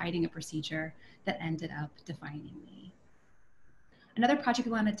sorrow of hiding a procedure that ended up defining me. Another project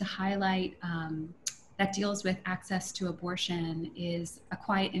we wanted to highlight that deals with access to abortion is A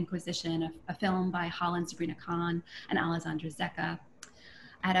Quiet Inquisition, a film by Holland Sabrina Khan and Alessandra Zecca.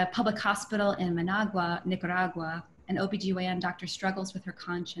 At a public hospital in Managua, Nicaragua, an OBGYN doctor struggles with her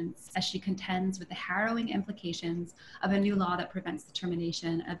conscience as she contends with the harrowing implications of a new law that prevents the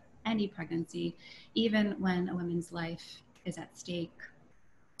termination of any pregnancy, even when a woman's life is at stake.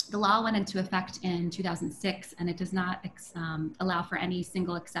 The law went into effect in 2006, and it does not allow for any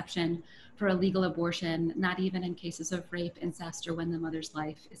single exception for a legal abortion, not even in cases of rape, incest, or when the mother's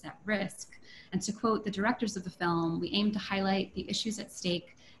life is at risk. And to quote the directors of the film, "We aim to highlight the issues at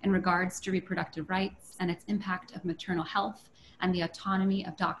stake in regards to reproductive rights and its impact of maternal health and the autonomy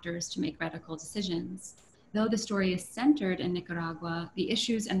of doctors to make medical decisions. Though the story is centered in Nicaragua, the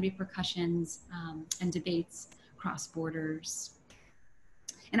issues and repercussions and debates cross borders."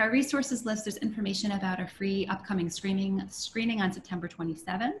 In our resources list, there's information about a free upcoming screening on September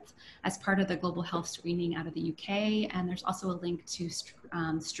 27th as part of the Global Health Screening out of the UK. And there's also a link to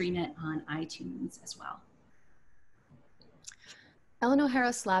stream it on iTunes as well. Ellen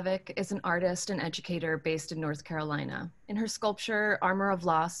O'Hara Slavic is an artist and educator based in North Carolina. In her sculpture, Armor of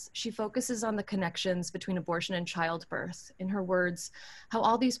Loss, she focuses on the connections between abortion and childbirth. In her words, how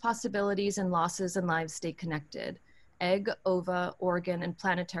all these possibilities and losses and lives stay connected. Egg, ova, organ, and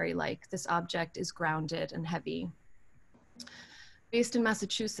planetary-like, this object is grounded and heavy. Based in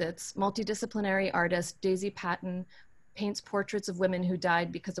Massachusetts, multidisciplinary artist Daisy Patton paints portraits of women who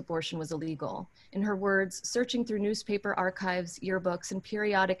died because abortion was illegal. In her words, searching through newspaper archives, yearbooks, and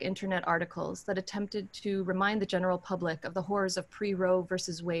periodic internet articles that attempted to remind the general public of the horrors of pre-Roe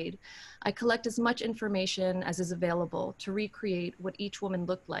versus Wade, I collect as much information as is available to recreate what each woman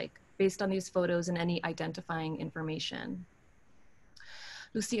looked like, based on these photos and any identifying information.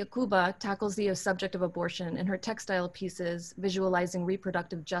 Lucia Cuba tackles the subject of abortion in her textile pieces, visualizing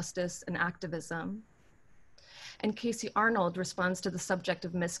reproductive justice and activism. And Casey Arnold responds to the subject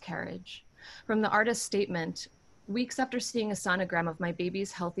of miscarriage. From the artist's statement, weeks after seeing a sonogram of my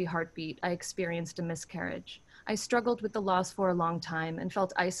baby's healthy heartbeat, I experienced a miscarriage. I struggled with the loss for a long time and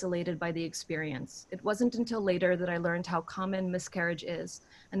felt isolated by the experience. It wasn't until later that I learned how common miscarriage is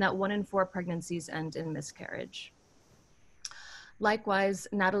and that 1 in 4 pregnancies end in miscarriage. Likewise,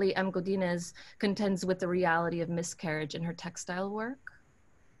 Natalie M. Godinez contends with the reality of miscarriage in her textile work.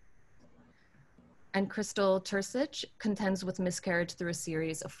 And Crystal Tersic contends with miscarriage through a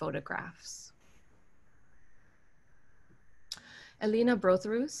series of photographs. Elina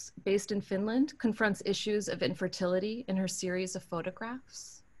Brotherus, based in Finland, confronts issues of infertility in her series of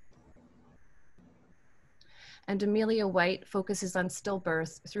photographs. And Amelia White focuses on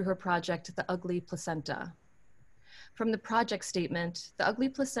stillbirth through her project, The Ugly Placenta. From the project statement, The Ugly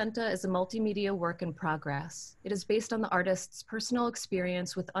Placenta is a multimedia work in progress. It is based on the artist's personal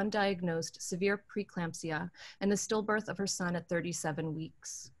experience with undiagnosed severe preeclampsia and the stillbirth of her son at 37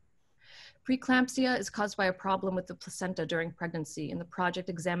 weeks. Preeclampsia is caused by a problem with the placenta during pregnancy, and the project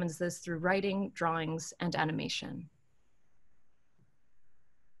examines this through writing, drawings, and animation.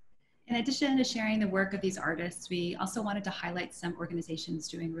 In addition to sharing the work of these artists, we also wanted to highlight some organizations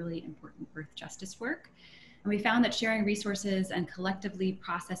doing really important birth justice work. And we found that sharing resources and collectively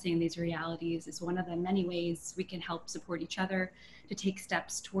processing these realities is one of the many ways we can help support each other to take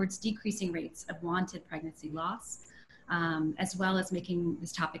steps towards decreasing rates of wanted pregnancy loss, as well as making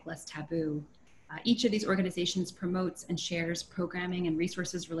this topic less taboo. Each of these organizations promotes and shares programming and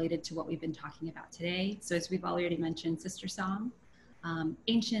resources related to what we've been talking about today. So as we've already mentioned, Sister Song,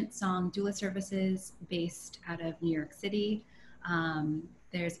 Ancient Song Doula Services based out of New York City.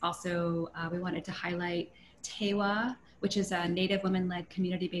 There's also, we wanted to highlight Tewa, which is a Native women-led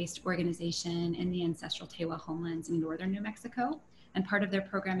community-based organization in the ancestral Tewa homelands in northern New Mexico. And part of their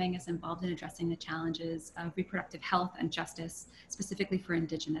programming is involved in addressing the challenges of reproductive health and justice, specifically for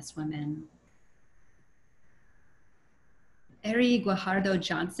Indigenous women. Eri Guajardo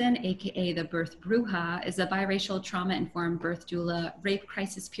Johnson, AKA the Birth Bruja, is a biracial trauma-informed birth doula, rape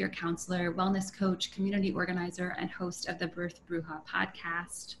crisis peer counselor, wellness coach, community organizer, and host of the Birth Bruja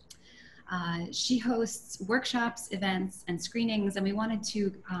podcast. She hosts workshops, events, and screenings, and we wanted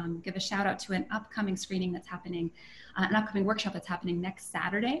to give a shout out to an upcoming screening that's happening, an upcoming workshop that's happening next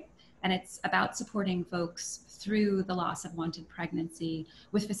Saturday, and it's about supporting folks through the loss of wanted pregnancy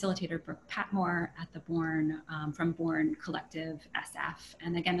with facilitator Brooke Patmore at the Born, from Born Collective SF.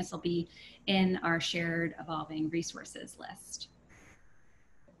 And again, this will be in our shared evolving resources list.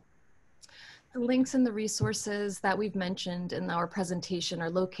 The links and the resources that we've mentioned in our presentation are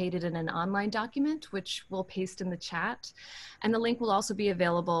located in an online document, which we'll paste in the chat. And the link will also be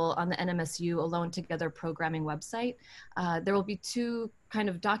available on the NMSU Alone Together programming website. There will be two kind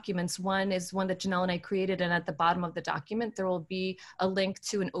of documents. One is one that Janelle and I created, and at the bottom of the document, there will be a link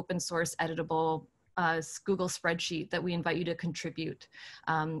to an open source editable Google spreadsheet that we invite you to contribute.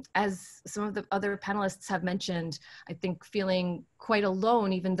 As some of the other panelists have mentioned, I think feeling quite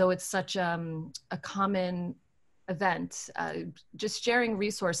alone, even though it's such a common event, just sharing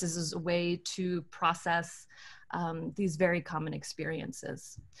resources is a way to process these very common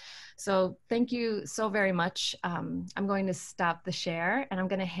experiences. So thank you so very much. I'm going to stop the share and I'm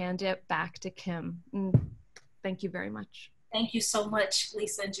going to hand it back to Kim. Thank you very much. Thank you so much,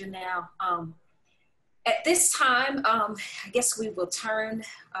 Lisa and Janelle. At this time, I guess we will turn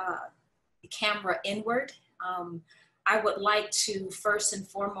the camera inward. I would like to first and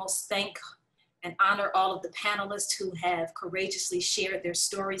foremost thank and honor all of the panelists who have courageously shared their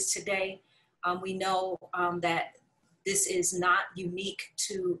stories today. We know that this is not unique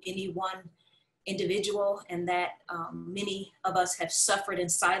to any one individual and that many of us have suffered in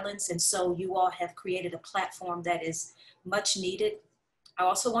silence, and so you all have created a platform that is much needed. I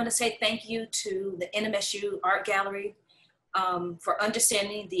also want to say thank you to the NMSU Art Gallery for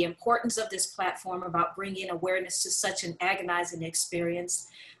understanding the importance of this platform about bringing awareness to such an agonizing experience.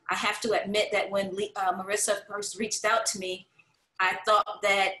 I have to admit that when Marissa first reached out to me, I thought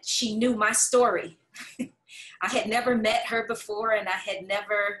that she knew my story. I had never met her before and I had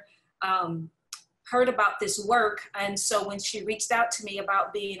never heard about this work. And so when she reached out to me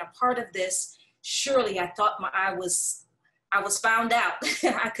about being a part of this, surely I thought I was found out.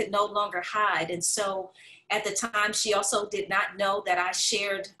 I could no longer hide. And so at the time, she also did not know that I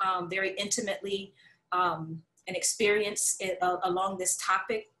shared very intimately an experience along this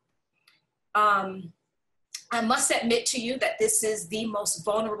topic. I must admit to you that this is the most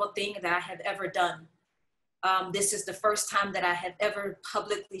vulnerable thing that I have ever done. This is the first time that I have ever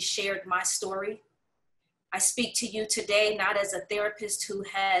publicly shared my story. I speak to you today not as a therapist who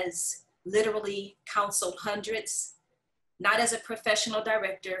has literally counseled hundreds, not as a professional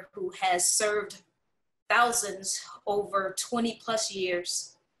director who has served thousands over 20 plus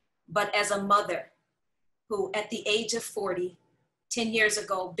years, but as a mother who at the age of 40, 10 years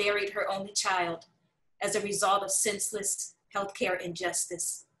ago, buried her only child as a result of senseless healthcare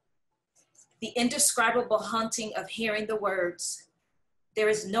injustice. The indescribable haunting of hearing the words, "There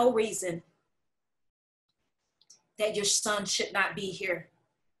is no reason that your son should not be here,"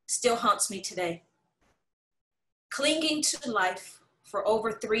 still haunts me today. Clinging to life for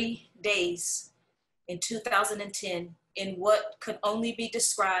over 3 days in 2010 in what could only be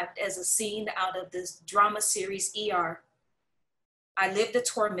described as a scene out of this drama series ER, I lived the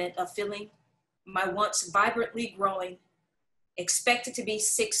torment of feeling my once vibrantly growing, expected to be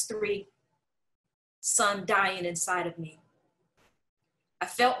 6'3" son dying inside of me. I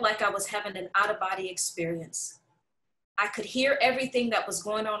felt like I was having an out-of-body experience. I could hear everything that was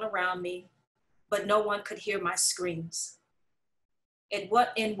going on around me, but no one could hear my screams. In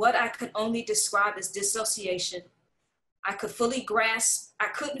what I could only describe as dissociation, I couldn't fully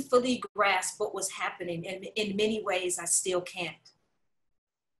grasp what was happening, and in many ways I still can't.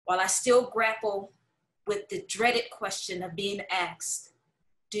 While I still grapple with the dreaded question of being asked,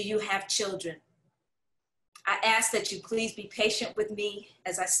 "Do you have children?" I ask that you please be patient with me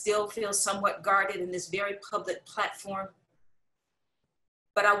as I still feel somewhat guarded in this very public platform.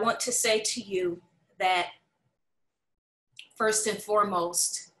 But I want to say to you that first and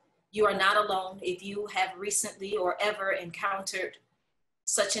foremost, you are not alone if you have recently or ever encountered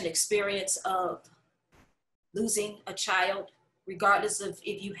such an experience of losing a child, regardless of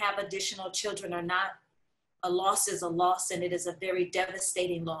if you have additional children or not. A loss is a loss, and it is a very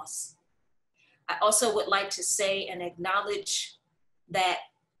devastating loss. I also would like to say and acknowledge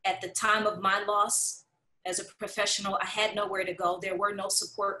that at the time of my loss, as a professional, I had nowhere to go. There were no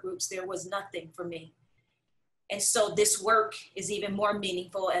support groups. There was nothing for me. And so this work is even more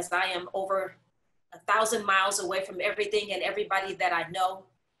meaningful as I am over 1,000 miles away from everything and everybody that I know.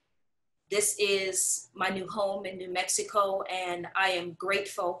 This is my new home in New Mexico, and I am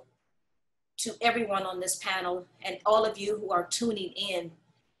grateful to everyone on this panel and all of you who are tuning in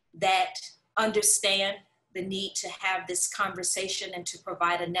that understand the need to have this conversation and to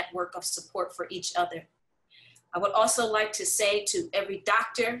provide a network of support for each other. I would also like to say to every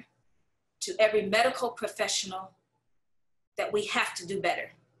doctor, to every medical professional, that we have to do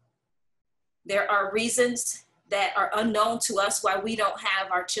better. There are reasons that are unknown to us why we don't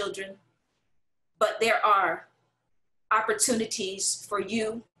have our children, but there are opportunities for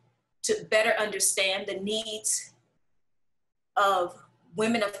you to better understand the needs of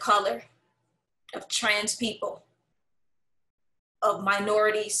women of color, of trans people, of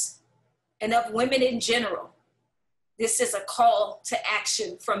minorities, and of women in general. This is a call to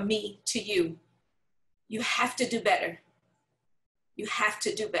action from me to you. You have to do better. You have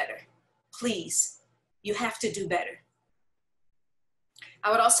to do better. Please, you have to do better.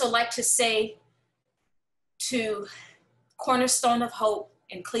 I would also like to say to Cornerstone of Hope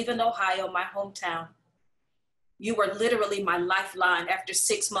in Cleveland, Ohio, my hometown, you were literally my lifeline after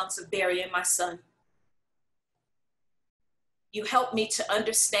 6 months of burying my son. You helped me to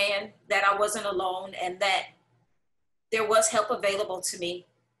understand that I wasn't alone and that there was help available to me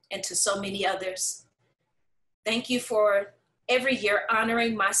and to so many others. Thank you for every year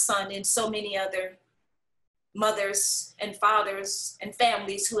honoring my son and so many other mothers and fathers and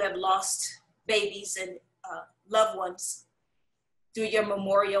families who have lost babies and loved ones through your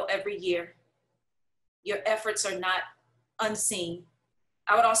memorial every year. Your efforts are not unseen.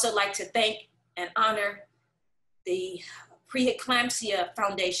 I would also like to thank and honor the Preeclampsia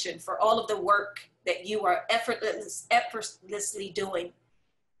Foundation for all of the work that you are effortlessly doing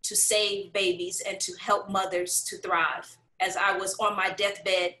to save babies and to help mothers to thrive, as I was on my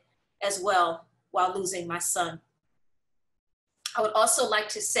deathbed as well while losing my son. I would also like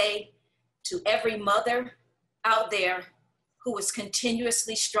to say to every mother out there who is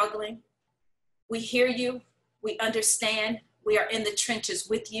continuously struggling, we hear you, we understand, we are in the trenches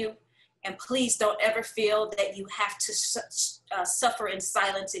with you, and please don't ever feel that you have to suffer in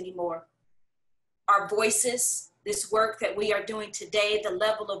silence anymore. Our voices, this work that we are doing today, the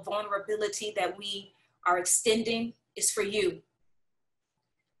level of vulnerability that we are extending is for you.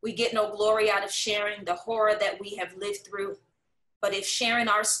 We get no glory out of sharing the horror that we have lived through, but if sharing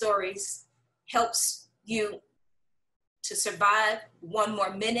our stories helps you to survive one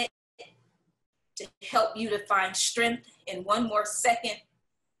more minute, to help you to find strength in one more second,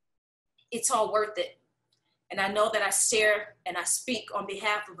 it's all worth it. And I know that I share and I speak on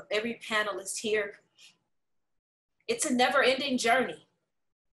behalf of every panelist here. It's a never-ending journey.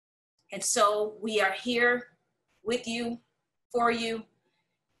 And so we are here with you, for you,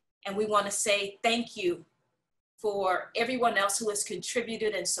 and we want to say thank you for everyone else who has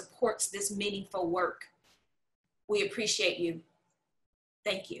contributed and supports this meaningful work. We appreciate you.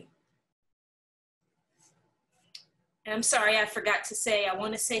 Thank you. And I'm sorry, I forgot to say, I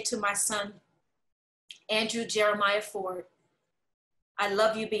want to say to my son, Andrew Jeremiah Ford, I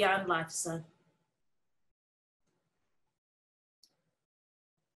love you beyond life, son.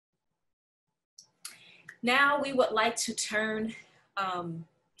 Now we would like to turn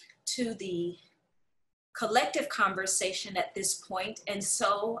to the collective conversation at this point. And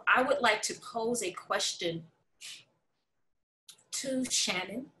so I would like to pose a question to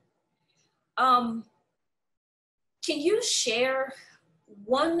Shannon. Can you share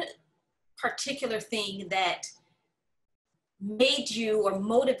one particular thing that made you or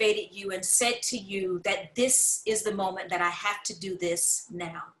motivated you and said to you that this is the moment that I have to do this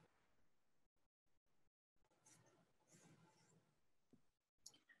now?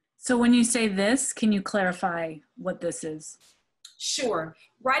 So when you say this, can you clarify what this is? Sure.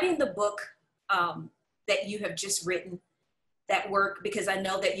 Writing the book that you have just written, that work, because I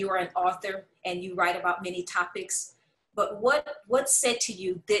know that you are an author and you write about many topics, but what said to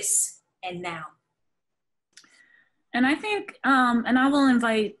you this and now? And I think, and I will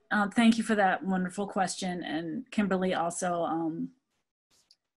invite, thank you for that wonderful question. And Kimberly also,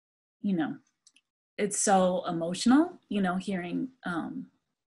 you know, it's so emotional, you know, hearing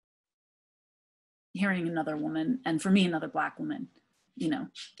another woman, and for me, another Black woman, you know,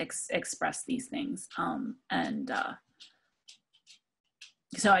 express these things.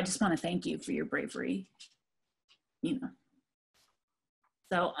 So I just want to thank you for your bravery, you know.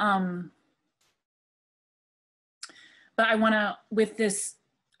 So, but I want to, with this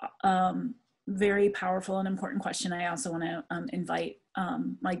very powerful and important question, I also want to invite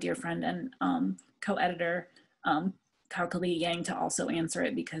my dear friend and co-editor, Kalia Yang, to also answer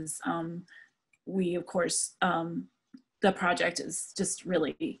it, because we, of course, the project is just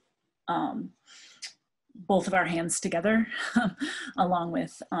really both of our hands together, along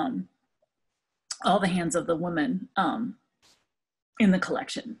with all the hands of the women in the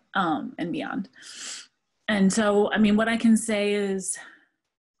collection and beyond. And so, I mean, what I can say is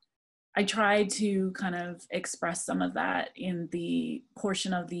I tried to kind of express some of that in the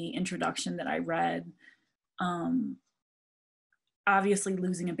portion of the introduction that I read. Obviously,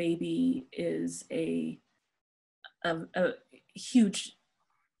 losing a baby is a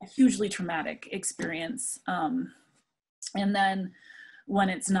hugely traumatic experience. And then when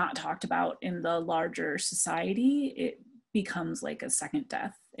it's not talked about in the larger society, it becomes like a second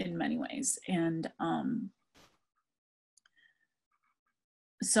death in many ways. And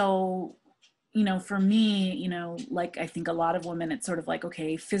so, you know, for me, you know, like I think a lot of women, it's sort of like,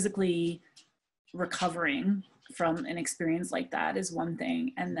 okay, physically recovering from an experience like that is one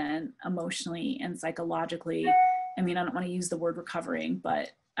thing. And then emotionally and psychologically, I mean, I don't want to use the word recovering,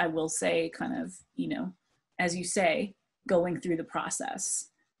 but I will say kind of, you know, as you say, going through the process,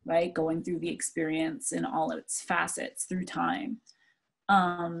 right? Going through the experience in all its facets through time.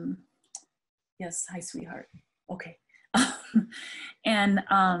 Yes, hi, sweetheart. Okay. And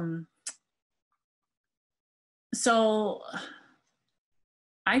so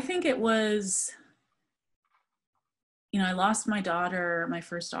I think it was, you know, I lost my daughter, my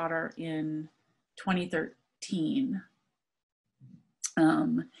first daughter in 2013.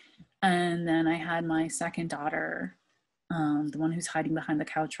 And then I had my second daughter, the one who's hiding behind the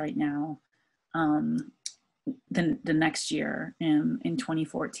couch right now, the next year in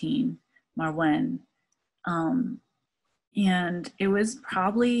 2014, Marwen. And it was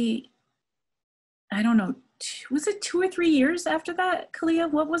probably, I don't know, was it 2 or 3 years after that, Kalia?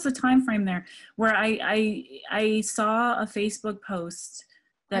 What was the time frame there? Where I saw a Facebook post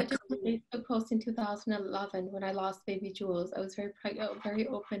that— I did a Facebook post in 2011 when I lost baby Jules. I was very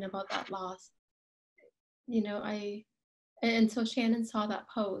open about that loss. You know, and so Shannon saw that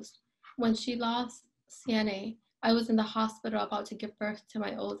post. When she lost Sienna, I was in the hospital about to give birth to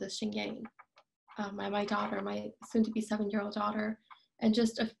my oldest, Shingyang, my daughter, my soon-to-be 7-year-old daughter. And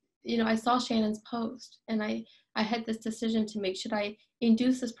just, you know, I saw Shannon's post, and I had this decision to make: should I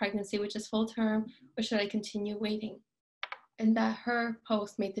induce this pregnancy, which is full term, or should I continue waiting? And that her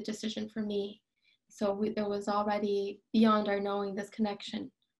post made the decision for me. So there was already, beyond our knowing, this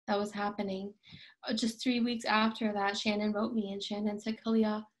connection that was happening. Just 3 weeks after that, Shannon wrote me, and Shannon said,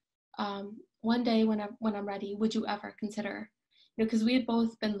 Kalia, one day when I'm ready, would you ever consider? You know, because we had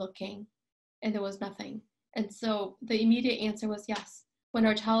both been looking and there was nothing. And so the immediate answer was yes. When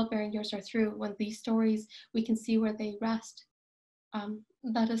our childbearing years are through, when these stories, we can see where they rest,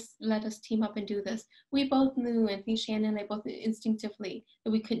 let us team up and do this. We both knew, and I think Shannon and I both instinctively,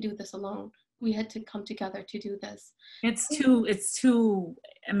 that we couldn't do this alone. We had to come together to do this. It's too,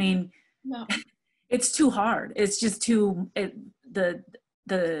 I mean, no. It's too hard. It's just too,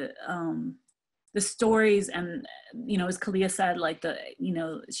 the stories, and, you know, as Kalia said, like you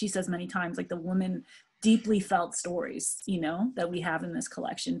know, she says many times, like the women deeply felt stories, you know, that we have in this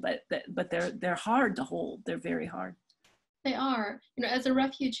collection, but they're hard to hold. They're very hard. They are. You know, as a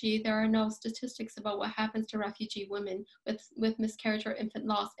refugee, there are no statistics about what happens to refugee women with miscarriage or infant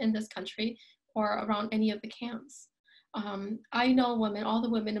loss in this country or around any of the camps. I know women, all the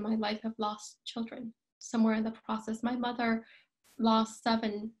women in my life have lost children somewhere in the process. My mother lost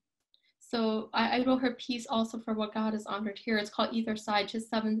 7. So I wrote her piece also for What God Has Honored Here. It's called Either Side, just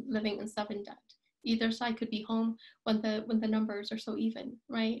 7 living and 7 dead. Either side could be home when the numbers are so even,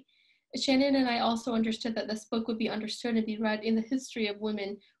 right? Shannon and I also understood that this book would be understood and be read in the history of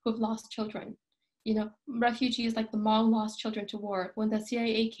women who have lost children. You know, refugees like the Hmong lost children to war. When the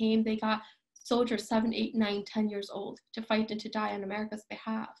CIA came, they got soldiers 7, 8, 9, 10 years old to fight and to die on America's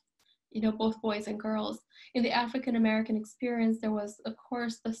behalf. You know, both boys and girls. In the African-American experience, there was, of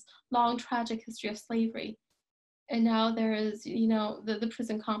course, this long, tragic history of slavery. And now there is, you know, the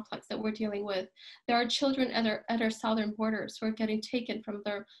prison complex that we're dealing with. There are children at our southern borders who are getting taken from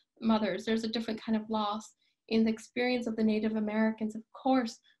their mothers. There's a different kind of loss. In the experience of the Native Americans, of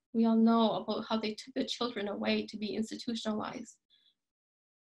course, we all know about how they took the children away to be institutionalized.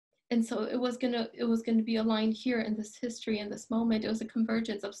 And so it was gonna be aligned here in this history, in this moment. It was a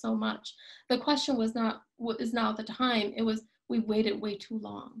convergence of so much. The question was not what is now the time. It was, we waited way too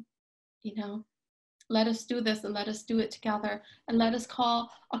long, you know. Let us do this, and let us do it together, and let us call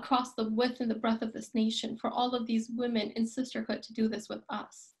across the width and the breadth of this nation for all of these women in sisterhood to do this with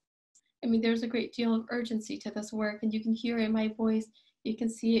us. I mean, there's a great deal of urgency to this work, and you can hear it in my voice, you can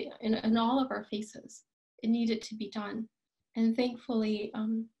see it in all of our faces. It needed to be done. And thankfully,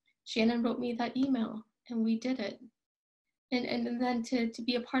 Shannon wrote me that email, and we did it. And then to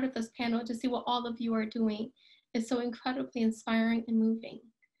be a part of this panel, to see what all of you are doing, is so incredibly inspiring and moving.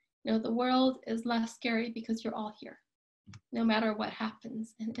 You know, the world is less scary because you're all here, no matter what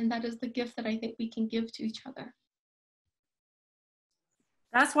happens. And that is the gift that I think we can give to each other.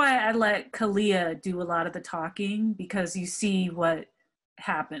 That's why I let Kalia do a lot of the talking, because you see what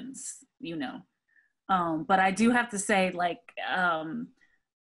happens, you know. But I do have to say, like,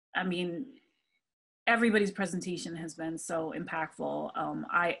 I mean, everybody's presentation has been so impactful.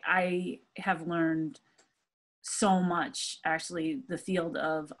 I have learned so much. Actually, the field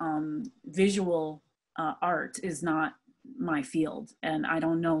of visual art is not my field, and I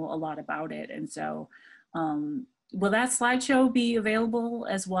don't know a lot about it. And so will that slideshow be available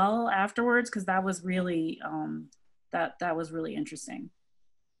as well afterwards? Because that was really that was really interesting.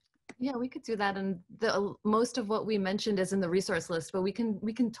 Yeah, we could do that, and the most of what we mentioned is in the resource list, but we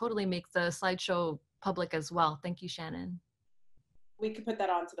can totally make the slideshow public as well. Thank you, Shannon. We could put that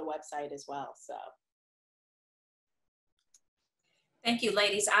onto the website as well. So thank you,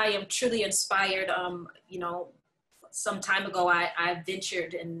 ladies. I am truly inspired. You know, some time ago, I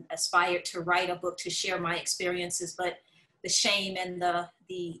ventured and aspired to write a book to share my experiences, but the shame and the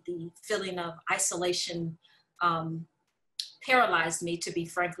feeling of isolation paralyzed me, to be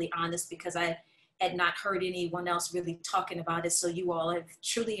frankly honest, because I had not heard anyone else really talking about it. So you all have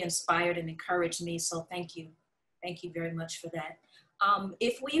truly inspired and encouraged me. So thank you very much for that.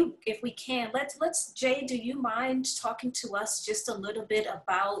 If we can, let's Jay, do you mind talking to us just a little bit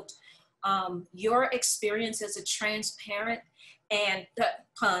about your experience as a transparent and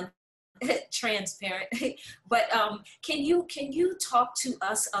transparent, but can you talk to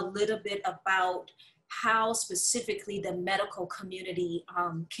us a little bit about how specifically the medical community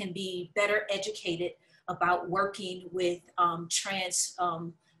can be better educated about working with trans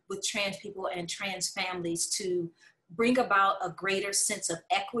people and trans families to bring about a greater sense of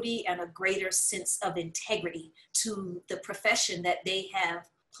equity and a greater sense of integrity to the profession that they have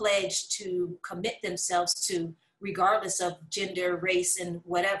pledged to commit themselves to, regardless of gender, race, and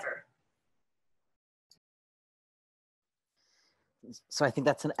whatever? So I think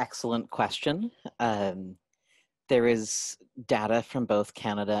that's an excellent question. There is data from both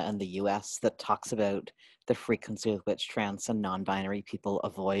Canada and the US that talks about the frequency with which trans and non-binary people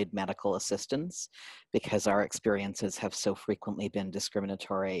avoid medical assistance because our experiences have so frequently been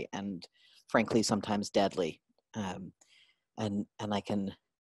discriminatory and frankly sometimes deadly. And I can,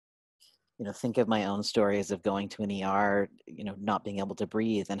 you know, think of my own stories of going to an ER, you know, not being able to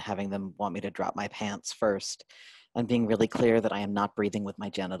breathe and having them want me to drop my pants first and being really clear that I am not breathing with my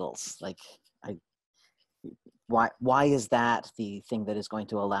genitals. Like, why is that the thing that is going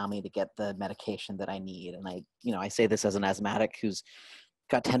to allow me to get the medication that I need? And I say this as an asthmatic who's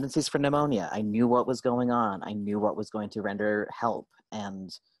got tendencies for pneumonia. I knew what was going on. I knew what was going to render help, and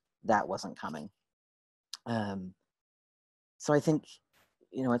that wasn't coming. So I think,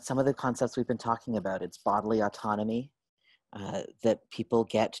 you know, it's some of the concepts we've been talking about. It's bodily autonomy, that people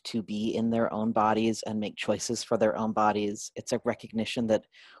get to be in their own bodies and make choices for their own bodies. It's a recognition that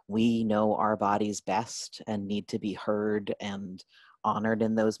we know our bodies best and need to be heard and honored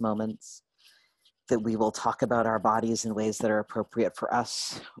in those moments. That we will talk about our bodies in ways that are appropriate for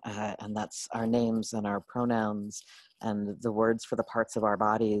us, and that's our names and our pronouns and the words for the parts of our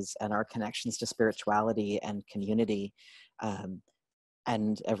bodies and our connections to spirituality and community.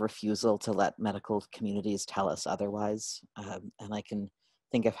 And a refusal to let medical communities tell us otherwise. And I can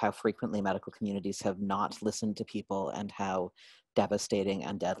think of how frequently medical communities have not listened to people and how devastating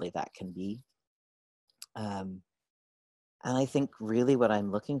and deadly that can be. And I think really what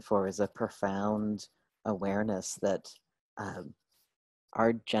I'm looking for is a profound awareness that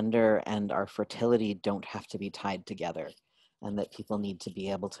our gender and our fertility don't have to be tied together, and that people need to be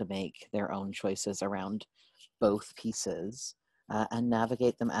able to make their own choices around both pieces. And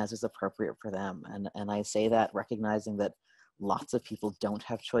navigate them as is appropriate for them. And I say that recognizing that lots of people don't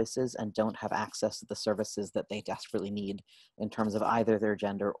have choices and don't have access to the services that they desperately need in terms of either their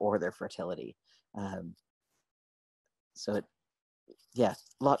gender or their fertility.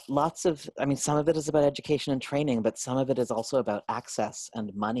 Lots of, I mean, some of it is about education and training, but some of it is also about access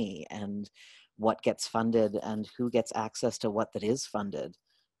and money and what gets funded and who gets access to what that is funded.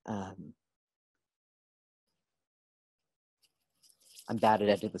 I'm bad at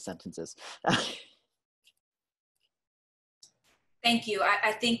editing the sentences. Thank you.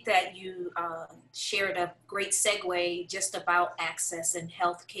 I think that you shared a great segue just about access and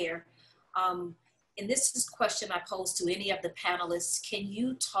healthcare. And this is a question I pose to any of the panelists. Can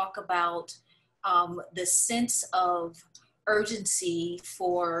you talk about the sense of urgency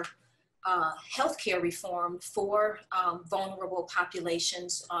for healthcare reform for vulnerable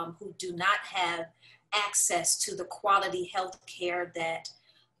populations who do not have access to the quality health care that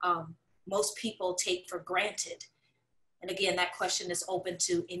most people take for granted? And again, that question is open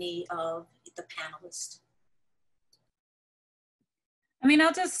to any of the panelists. I mean,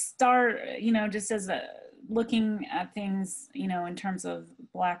 I'll just start, you know, just as looking at things, you know, in terms of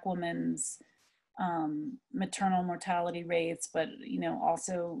Black women's maternal mortality rates, but, you know,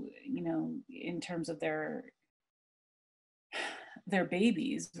 also, you know, in terms of their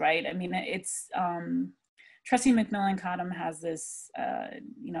babies, right? I mean, it's, Tressie McMillan Cottom has this,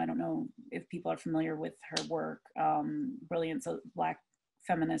 you know, I don't know if people are familiar with her work, brilliant Black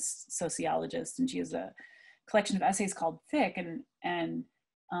feminist sociologist, and she has a collection of essays called Thick, and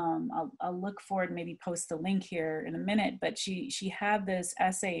I'll look forward and maybe post the link here in a minute, but she had this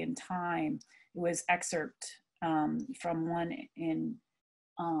essay in Time. It was excerpt from one in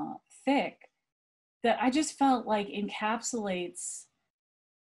Thick that I just felt like encapsulates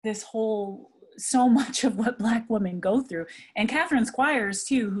this whole, so much of what Black women go through. And Catherine Squires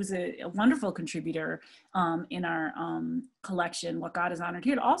too, who's a wonderful contributor in our collection, What God Has Honored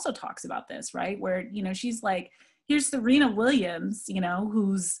Here, also talks about this, right? Where, you know, she's like, here's Serena Williams, you know,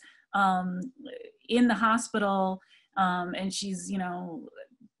 who's in the hospital and she's, you know,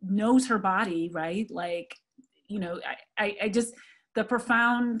 knows her body, right? Like, you know, I just, the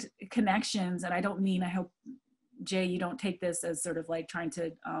profound connections, and I don't mean, I hope, Jay, you don't take this as sort of like trying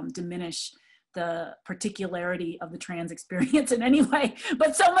to diminish the particularity of the trans experience in any way,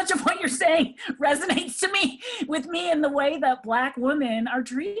 but so much of what you're saying resonates to me, with me, in the way that Black women are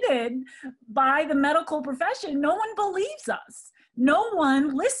treated by the medical profession. No one believes us. No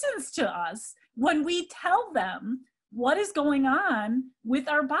one listens to us when we tell them what is going on with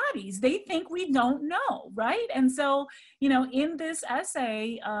our bodies. They think we don't know, right? And so, you know, in this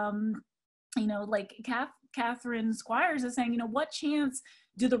essay, you know, like Catherine Squires is saying, you know, what chance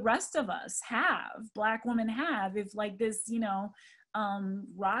do the rest of us have, Black women have, if like this, you know,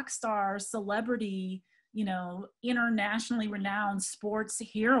 rock star, celebrity, you know, internationally renowned sports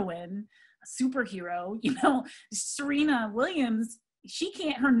heroine, superhero, you know, Serena Williams, she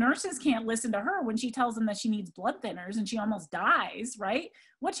can't, her nurses can't listen to her when she tells them that she needs blood thinners and she almost dies, right?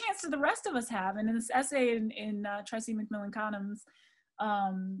 What chance do the rest of us have? And in this essay in Tressie McMillan Cottom's,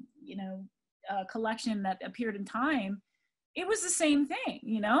 you know, collection that appeared in Time, it was the same thing,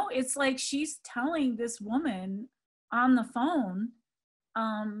 you know? It's like she's telling this woman on the phone,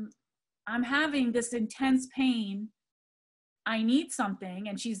 I'm having this intense pain, I need something,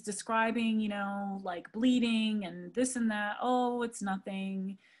 and she's describing, you know, like bleeding and this and that. Oh, it's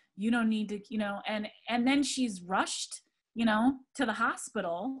nothing, you don't need to, you know, and then she's rushed, you know, to the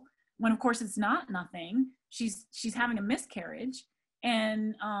hospital when of course it's not nothing. She's having a miscarriage,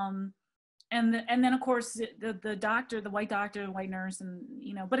 and then of course the doctor, the white doctor, the white nurse, and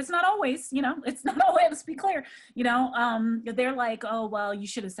you know, but it's not always, you know, it's not always, let's be clear, you know, they're like, oh well, you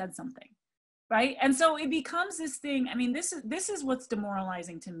should have said something, right? And so it becomes this thing. I mean, this is what's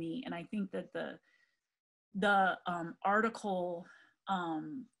demoralizing to me, and I think that the article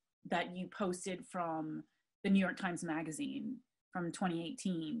that you posted from the New York Times Magazine from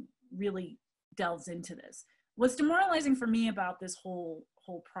 2018 really delves into this. What's demoralizing for me about this whole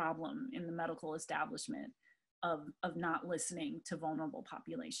problem in the medical establishment of not listening to vulnerable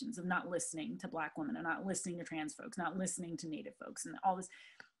populations, of not listening to Black women, and not listening to trans folks, not listening to Native folks, and all this,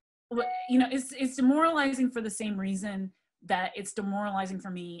 you know, it's demoralizing for the same reason that it's demoralizing for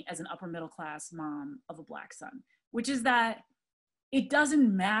me as an upper middle class mom of a Black son, which is that it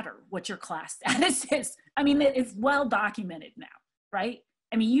doesn't matter what your class status is. I mean, it's well documented now, right?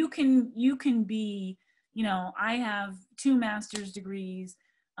 I mean, you can be, you know, I have 2 master's degrees.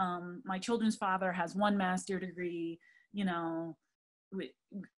 My children's father has 1 master's degree, you know,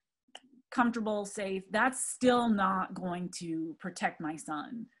 comfortable, safe. That's still not going to protect my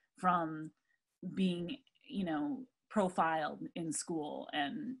son from being, you know, profiled in school,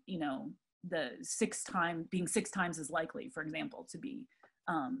 and, you know, being 6 times as likely, for example, to be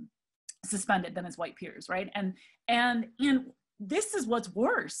suspended than his white peers, right? And this is what's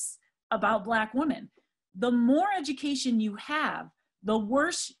worse about Black women. The more education you have, the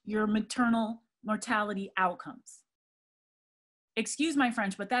worse your maternal mortality outcomes. Excuse my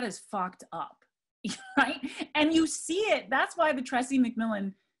French, but that is fucked up, right? And you see it. That's why the Tressie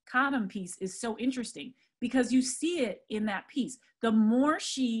McMillan Cottom piece is so interesting, because you see it in that piece. The more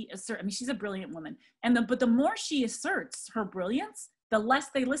she asserts, I mean, she's a brilliant woman, but the more she asserts her brilliance, the less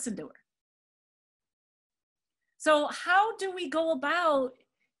they listen to her. So how do we go about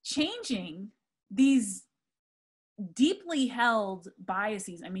changing these deeply held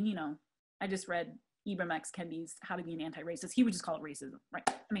biases? I mean, you know, I just read Ibram X. Kendi's How to Be an Anti-Racist. He would just call it racism, right?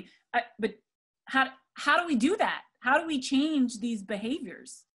 I mean, but how do we do that? How do we change these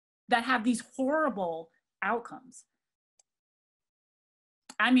behaviors that have these horrible outcomes?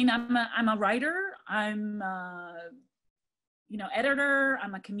 I mean, I'm a writer, I'm a, you know, editor,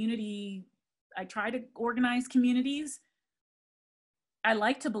 I'm a community, I try to organize communities. I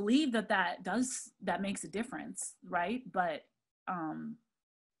like to believe that makes a difference, right? But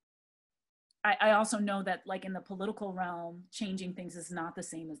I also know that like in the political realm, changing things is not the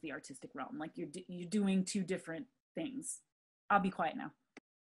same as the artistic realm. Like you're doing two different things. I'll be quiet now.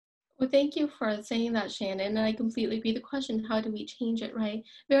 Well, thank you for saying that, Shannon. And I completely agree. The question, how do we change it, right?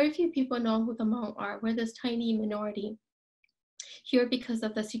 Very few people know who the Hmong are. We're this tiny minority here because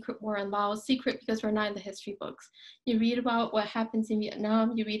of the secret war in Laos, secret because we're not in the history books. You read about what happens in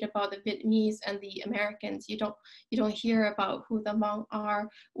Vietnam, you read about the Vietnamese and the Americans. You don't hear about who the Hmong are.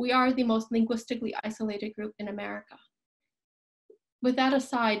 We are the most linguistically isolated group in America. With that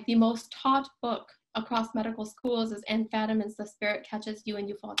aside, the most taught book across medical schools is Anne Fadiman's The Spirit Catches You and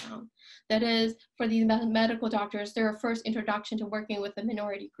You Fall Down. That is, for these medical doctors, their first introduction to working with a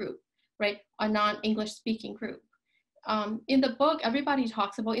minority group, right? A non-English speaking group. In the book, everybody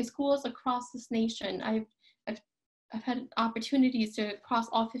talks about, in schools across this nation, I've had opportunities to cross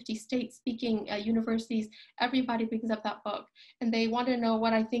all 50 states speaking at universities. Everybody brings up that book, and they want to know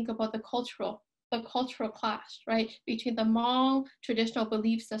what I think about the cultural clash, right, between the Hmong traditional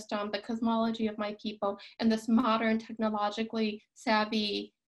belief system, the cosmology of my people, and this modern, technologically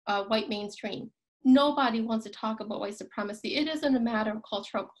savvy white mainstream. Nobody wants to talk about white supremacy. It isn't a matter of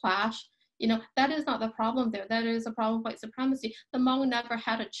cultural clash. You know, that is not the problem there. That is a problem of white supremacy. The Hmong never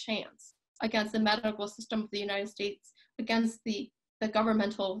had a chance against the medical system of the United States, against the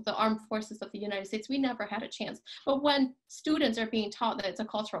armed forces of the United States. We never had a chance. But when students are being taught that it's a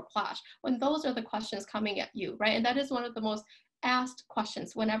cultural clash, when those are the questions coming at you, right? And that is one of the most asked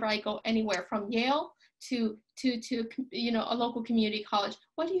questions whenever I go anywhere, from Yale to a local community college.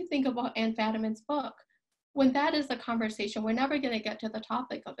 What do you think about Anne Fadiman's book? When that is the conversation, we're never going to get to the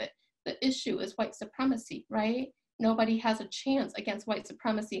topic of it. The issue is white supremacy, right? Nobody has a chance against white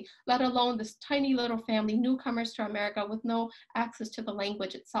supremacy, let alone this tiny little family, newcomers to America with no access to the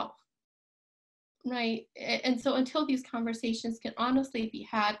language itself, right? And so until these conversations can honestly be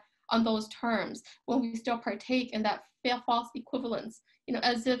had on those terms, when we still partake in that false equivalence,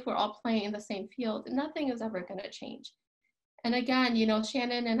 as if we're all playing in the same field, nothing is ever going to change. And again,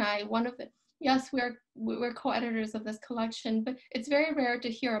 Shannon and I, yes, we're co-editors of this collection, but it's very rare to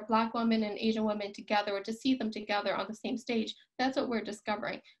hear a Black woman and Asian woman together, or to see them together on the same stage. That's what we're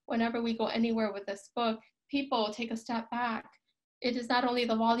discovering. Whenever we go anywhere with this book, people take a step back. It is not only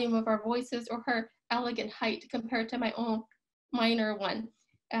the volume of our voices or her elegant height compared to my own minor one.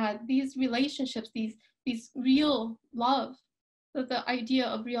 These relationships, these real love, the idea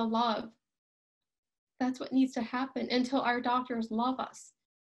of real love, that's what needs to happen. Until our doctors love us,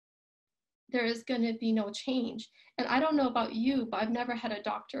 there is going to be no change. And I don't know about you, but I've never had a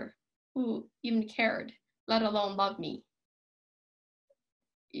doctor who even cared, let alone love me.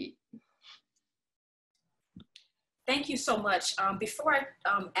 Thank you so much. Before I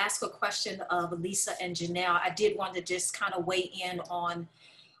ask a question of Lisa and Janelle, I did want to just kind of weigh in on,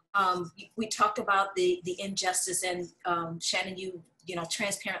 we talked about the injustice, and Shannon, you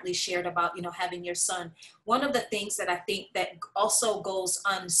transparently shared about, having your son. One of the things that I think that also goes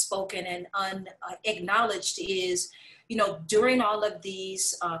unspoken and unacknowledged is, during all of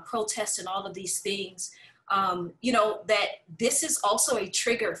these protests and all of these things, that this is also a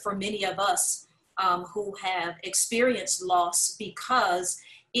trigger for many of us who have experienced loss, because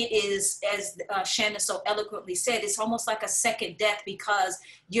it is, as Shannon so eloquently said, it's almost like a second death, because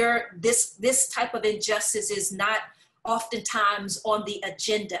this type of injustice is not oftentimes on the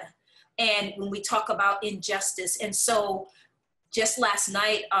agenda. And when we talk about injustice, and so just last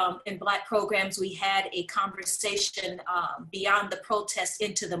night in Black Programs, we had a conversation beyond the protest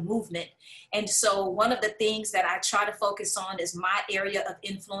into the movement. And so one of the things that I try to focus on is my area of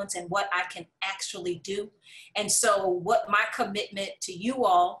influence and what I can actually do. And so what my commitment to you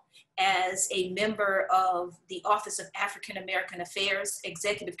all as a member of the Office of African American Affairs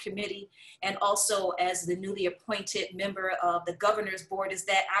Executive Committee, and also as the newly appointed member of the Governor's Board, is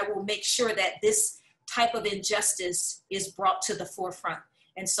that I will make sure that this type of injustice is brought to the forefront.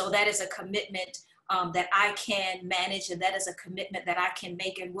 And so that is a commitment that I can manage, and that is a commitment that I can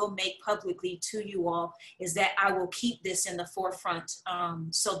make and will make publicly to you all, is that I will keep this in the forefront,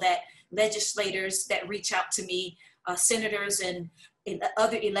 so that legislators that reach out to me, senators and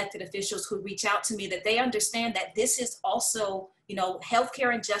other elected officials who reach out to me, that they understand that this is also,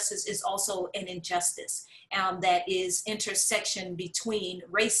 healthcare injustice is also an injustice that is intersection between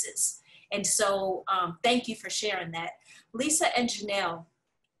races. And so thank you for sharing that. Lisa and Janelle,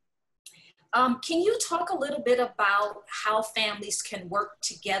 can you talk a little bit about how families can work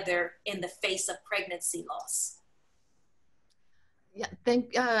together in the face of pregnancy loss? Yeah,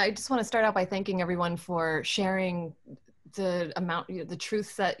 I just want to start out by thanking everyone for sharing the amount, the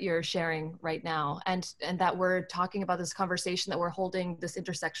truths that you're sharing right now, and that we're talking about this conversation, that we're holding this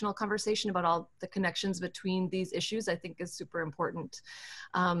intersectional conversation about all the connections between these issues, I think is super important.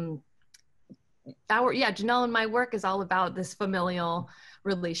 Janelle and my work is all about this familial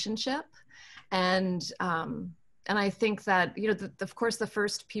relationship. And I think that, of course, the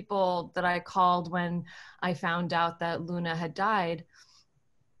first people that I called when I found out that Luna had died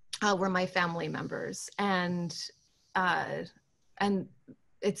were my family members. And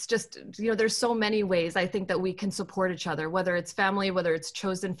it's just, there's so many ways I think that we can support each other, whether it's family, whether it's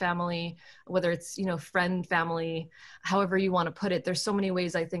chosen family, whether it's, friend family, however you want to put it. There's so many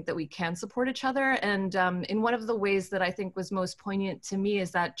ways I think that we can support each other. And in one of the ways that I think was most poignant to me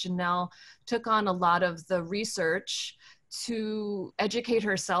is that Janelle took on a lot of the research to educate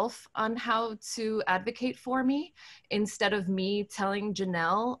herself on how to advocate for me, instead of me telling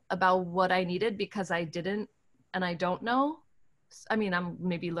Janelle about what I needed, because I didn't and I don't know. I mean, I'm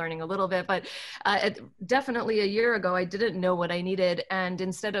maybe learning a little bit, but definitely a year ago, I didn't know what I needed. And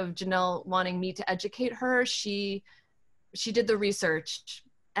instead of Janelle wanting me to educate her, she did the research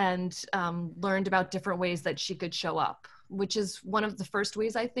and learned about different ways that she could show up, which is one of the first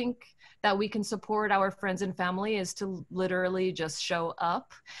ways I think that we can support our friends and family, is to literally just show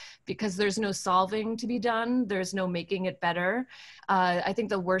up, because there's no solving to be done. There's no making it better. I think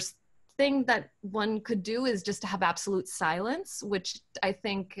the worst thing that one could do is just to have absolute silence, which I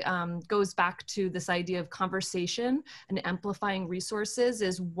think goes back to this idea of conversation and amplifying resources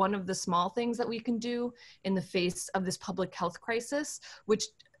is one of the small things that we can do in the face of this public health crisis, which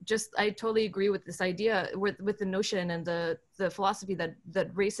I totally agree with this idea, with the notion and the philosophy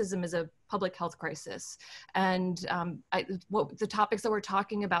that racism is a public health crisis. And the topics that we're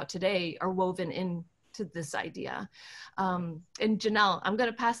talking about today are woven in to this idea. And Janelle, I'm going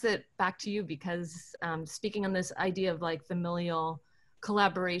to pass it back to you, because speaking on this idea of like familial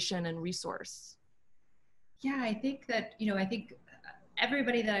collaboration and resource. Yeah, I think that, I think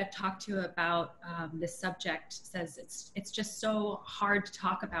everybody that I've talked to about this subject says it's just so hard to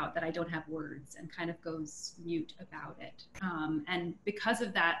talk about that I don't have words, and kind of goes mute about it. And because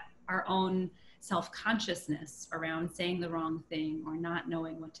of that, our own self-consciousness around saying the wrong thing or not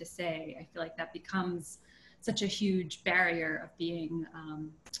knowing what to say, I feel like that becomes such a huge barrier of being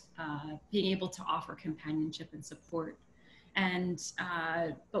able to offer companionship and support. And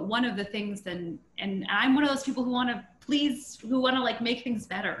but one of the things, and I'm one of those people who want to like make things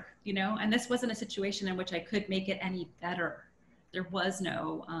better, and this wasn't a situation in which I could make it any better. There was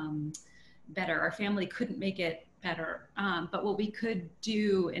no better. Our family couldn't make it better. But what we could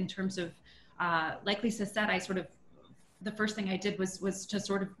do in terms of, like Lisa said, the first thing I did was to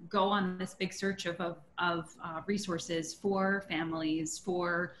sort of go on this big search of resources for families,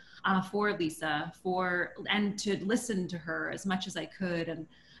 for Lisa, and to listen to her as much as I could. And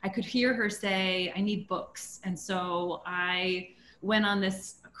I could hear her say, I need books. And so I went on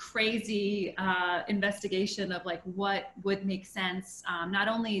this crazy investigation of like what would make sense, not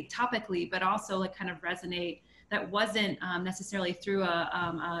only topically, but also like kind of resonate, that wasn't necessarily through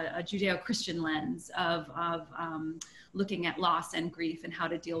a Judeo-Christian lens of looking at loss and grief and how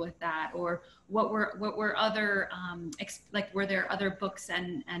to deal with that, or what were other were there other books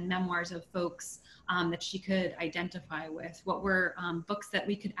and memoirs of folks that she could identify with? What were books that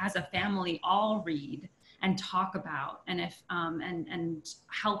we could, as a family, all read and talk about, and if and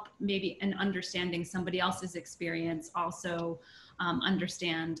help maybe in understanding somebody else's experience, also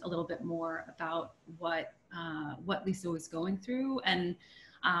understand a little bit more about what Lisa was going through. And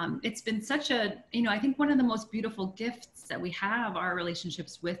it's been such a, I think one of the most beautiful gifts that we have are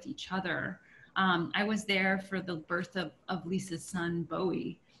relationships with each other. I was there for the birth of Lisa's son,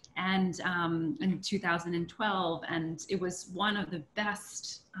 Bowie, and in 2012, and it was one of the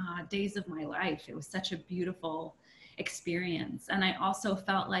best days of my life. It was such a beautiful experience. And I also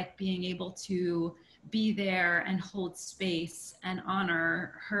felt like being able to be there and hold space and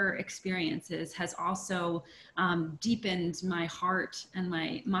honor her experiences has also deepened my heart and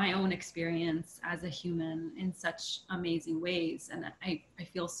my own experience as a human in such amazing ways. And I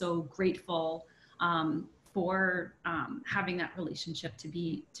feel so grateful for having that relationship, to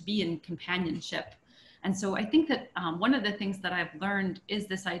be in companionship. And so I think that one of the things that I've learned is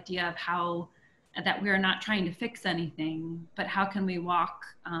this idea of how that we are not trying to fix anything, but how can we walk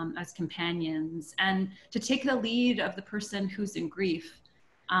as companions, and to take the lead of the person who's in grief,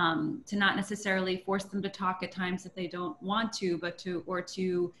 to not necessarily force them to talk at times that they don't want to, but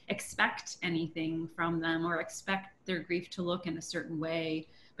to expect anything from them, or expect their grief to look in a certain way,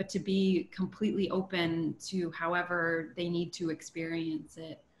 but to be completely open to however they need to experience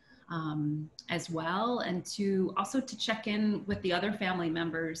it. as well, and to also to check in with the other family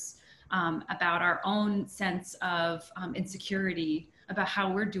members about our own sense of insecurity, about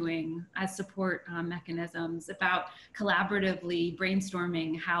how we're doing as support mechanisms, about collaboratively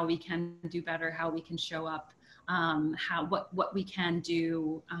brainstorming how we can do better, how we can show up, what we can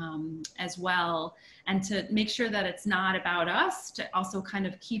do as well, and to make sure that it's not about us, to also kind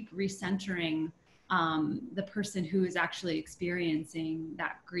of keep recentering the person who is actually experiencing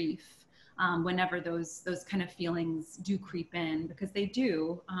that grief. Whenever those kind of feelings do creep in, because they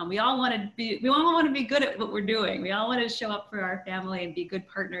do. We all want to be good at what we're doing. We all want to show up for our family and be good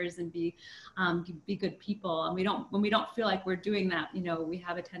partners and be good people. And when we don't feel like we're doing that, you know, we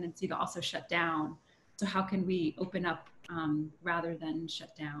have a tendency to also shut down. So how can we open up rather than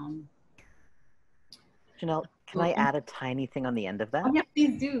shut down? Janelle, can I add a tiny thing on the end of that? Oh yeah,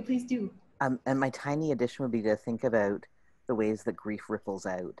 please do, please do. And my tiny addition would be to think about the ways that grief ripples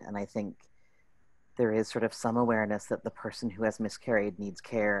out. And I think there is sort of some awareness that the person who has miscarried needs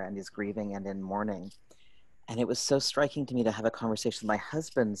care and is grieving and in mourning. And it was so striking to me to have a conversation with my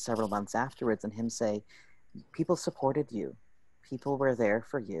husband several months afterwards and him say, people supported you, people were there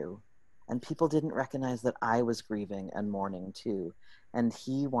for you, and people didn't recognize that I was grieving and mourning too. And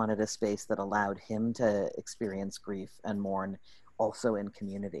he wanted a space that allowed him to experience grief and mourn also in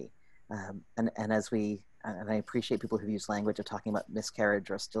community. And I appreciate people who use language of talking about miscarriage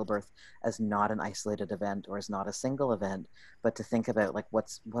or stillbirth as not an isolated event or as not a single event, but to think about like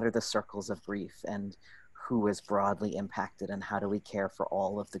what are the circles of grief and who is broadly impacted and how do we care for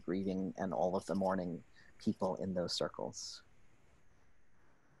all of the grieving and all of the mourning people in those circles.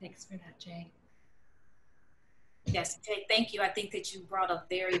 Thanks for that, Jay. Yes, Jay, thank you. I think that you brought a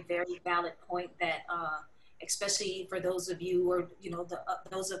very, very valid point that especially for those of you or, you know,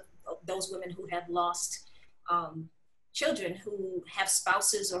 those women who have lost children, who have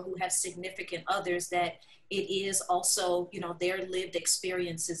spouses or who have significant others, that it is also, you know, their lived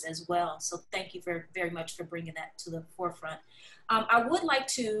experiences as well. So thank you very, very much for bringing that to the forefront. I would like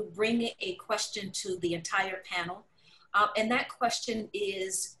to bring a question to the entire panel. And that question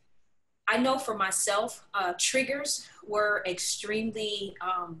is, I know for myself, triggers were extremely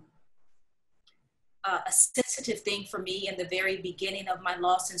a sensitive thing for me in the very beginning of my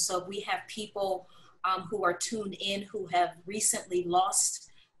loss. And so we have people who are tuned in who have recently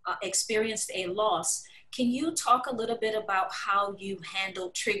experienced a loss. Can you talk a little bit about how you handle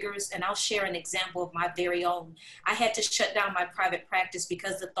triggers? And I'll share an example of my very own. I had to shut down my private practice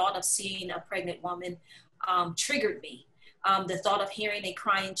because the thought of seeing a pregnant woman triggered me. The thought of hearing a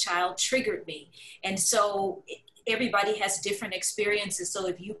crying child triggered me. And so everybody has different experiences. So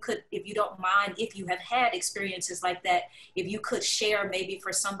if you don't mind, if you have had experiences like that, if you could share maybe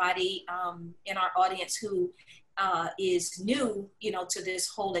for somebody in our audience who is new, you know, to this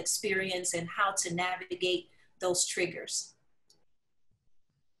whole experience and how to navigate those triggers.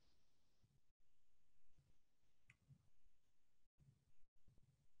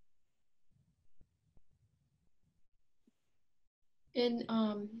 In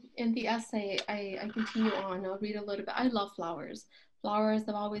the essay, I continue on. I'll read a little bit. I love flowers. Flowers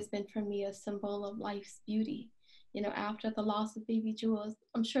have always been for me a symbol of life's beauty. You know, after the loss of baby Jules,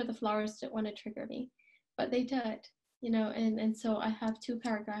 I'm sure the flowers didn't want to trigger me, but they did. You know, and so I have 2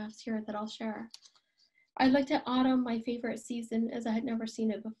 paragraphs here that I'll share. I looked at autumn, my favorite season, as I had never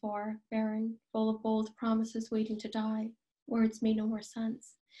seen it before, barren, full of bold promises waiting to die. Words made no more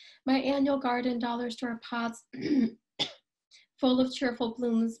sense. My annual garden dollar store pots full of cheerful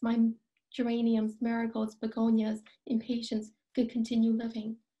blooms, my geraniums, marigolds, begonias, impatiens could continue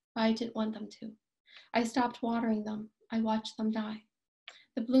living, but I didn't want them to. I stopped watering them. I watched them die.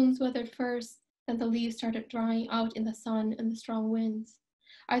 The blooms withered first, then the leaves started drying out in the sun and the strong winds.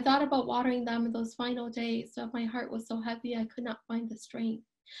 I thought about watering them in those final days, but my heart was so heavy I could not find the strength.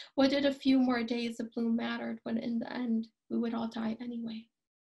 What did a few more days of bloom matter when in the end we would all die anyway?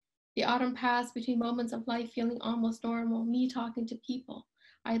 The autumn passed between moments of life feeling almost normal, me talking to people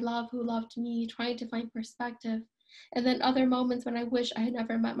I love who loved me, trying to find perspective, and then other moments when I wish I had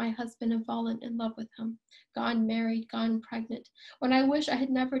never met my husband and fallen in love with him, gone married, gone pregnant, when I wish I had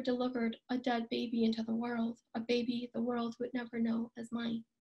never delivered a dead baby into the world, a baby the world would never know as mine.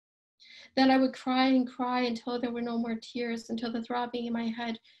 Then I would cry and cry until there were no more tears, until the throbbing in my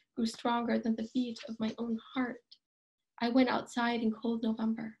head grew stronger than the beat of my own heart. I went outside in cold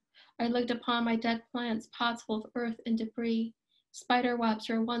November. I looked upon my dead plants, pots full of earth and debris. Spider webs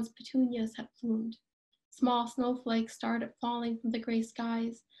where once petunias had bloomed. Small snowflakes started falling from the gray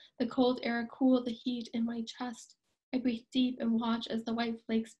skies. The cold air cooled the heat in my chest. I breathed deep and watched as the white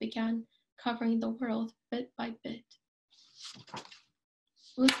flakes began covering the world bit by bit.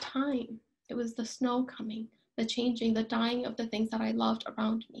 It was time. It was the snow coming, the changing, the dying of the things that I loved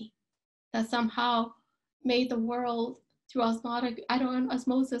around me, that somehow made the world through osmotic,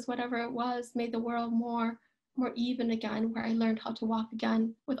 osmosis, whatever it was, made the world more even again, where I learned how to walk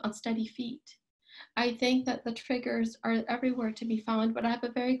again with unsteady feet. I think that the triggers are everywhere to be found, but I have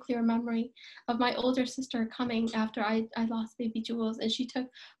a very clear memory of my older sister coming after I lost baby Jules, and she took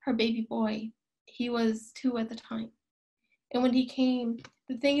her baby boy. He was 2 at the time. And when he came,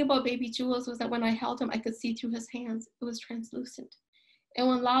 the thing about baby Jules was that when I held him, I could see through his hands. It was translucent. And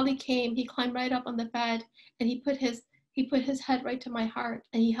when Lolly came, he climbed right up on the bed and he put his head right to my heart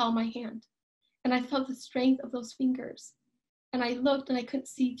and he held my hand. And I felt the strength of those fingers. And I looked and I couldn't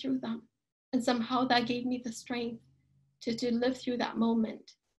see through them. And somehow that gave me the strength to live through that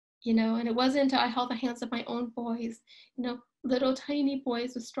moment, you know. And it wasn't until I held the hands of my own boys, you know, little tiny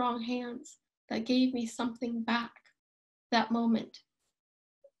boys with strong hands, that gave me something back that moment.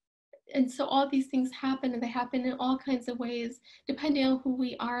 And so all these things happen, and they happen in all kinds of ways, depending on who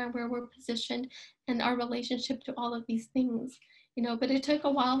we are and where we're positioned and our relationship to all of these things, you know. But it took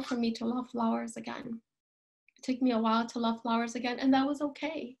a while for me to love flowers again. It took me a while to love flowers again, and that was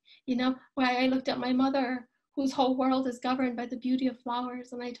okay. You know, why I looked at my mother, whose whole world is governed by the beauty of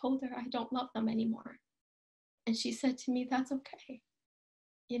flowers, and I told her I don't love them anymore. And she said to me, that's okay.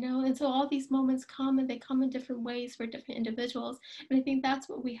 You know, and so all these moments come, and they come in different ways for different individuals. And I think that's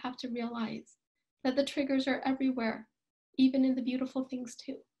what we have to realize, that the triggers are everywhere, even in the beautiful things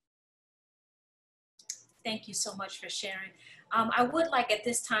too. Thank you so much for sharing. I would like at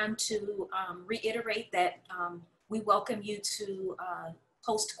this time to reiterate that we welcome you to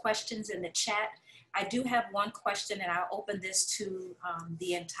post questions in the chat. I do have one question, and I'll open this to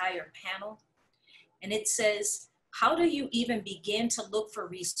the entire panel. And it says, how do you even begin to look for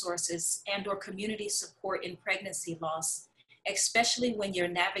resources and or community support in pregnancy loss, especially when you're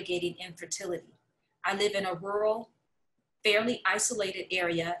navigating infertility? I live in a rural, fairly isolated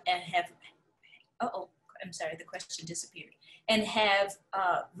area and have, I'm sorry, the question disappeared, and have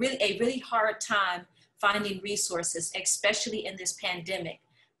a really hard time finding resources, especially in this pandemic.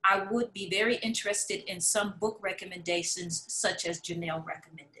 I would be very interested in some book recommendations, such as Janelle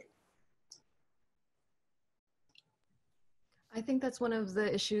recommended. I think that's one of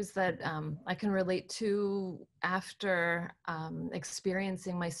the issues that I can relate to after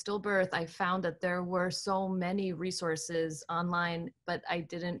experiencing my stillbirth. I found that there were so many resources online, but I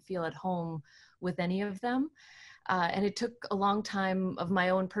didn't feel at home with any of them. And it took a long time of my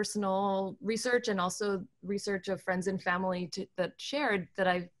own personal research and also research of friends and family that shared that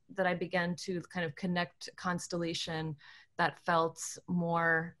I began to kind of connect constellation that felt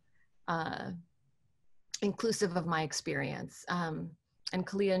more inclusive of my experience. And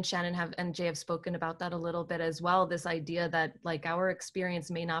Kalia and Shannon and Jay have spoken about that a little bit as well, this idea that like our experience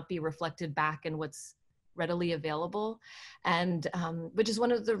may not be reflected back in what's readily available. And which is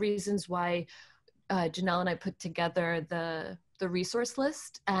one of the reasons why Janelle and I put together the resource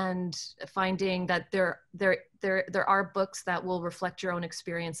list, and finding that there are books that will reflect your own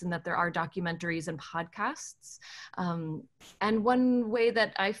experience, and that there are documentaries and podcasts. And one way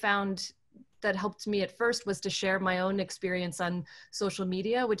that I found that helped me at first was to share my own experience on social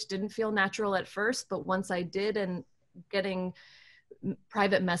media, which didn't feel natural at first, but once I did, and getting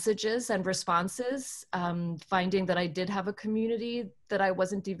private messages and responses, finding that I did have a community that I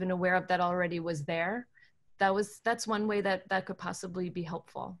wasn't even aware of that already was there. That's one way that could possibly be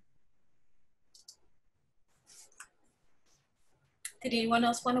helpful. Did anyone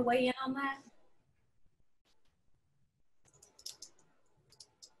else want to weigh in on that?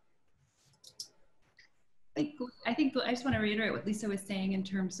 I think I just want to reiterate what Lisa was saying in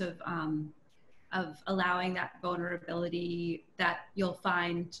terms of allowing that vulnerability, that you'll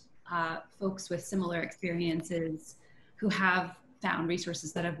find folks with similar experiences who have found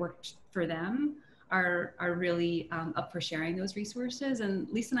resources that have worked for them are really up for sharing those resources. And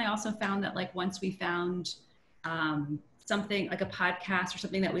Lisa and I also found that, like, once we found something like a podcast or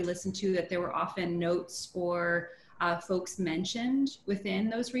something that we listened to, that there were often notes or folks mentioned within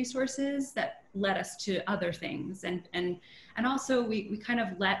those resources that led us to other things. And also we kind of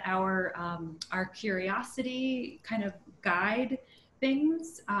let our curiosity kind of guide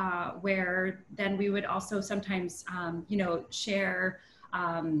things, where then we would also sometimes, share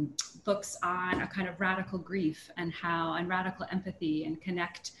books on a kind of radical grief and radical empathy, and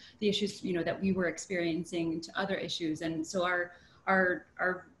connect the issues, that we were experiencing to other issues. And so our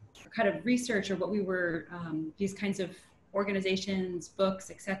kind of research, or what we were, these kinds of organizations, books,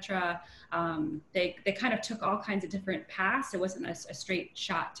 etc. They kind of took all kinds of different paths. It wasn't a straight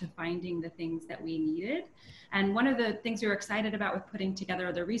shot to finding the things that we needed. And one of the things we were excited about with putting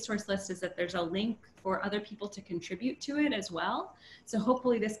together the resource list is that there's a link for other people to contribute to it as well. So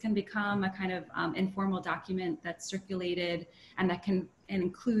hopefully this can become a kind of informal document that's circulated and that can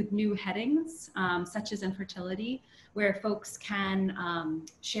include new headings, such as infertility, where folks can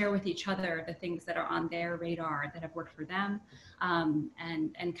share with each other the things that are on their radar that have worked for them,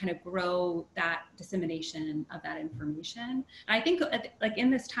 and kind of grow that dissemination of that information. And I think like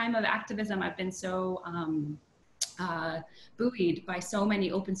in this time of activism, I've been so buoyed by so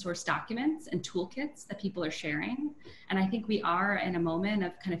many open source documents and toolkits that people are sharing. And I think we are in a moment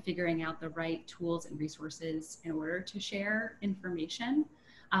of kind of figuring out the right tools and resources in order to share information.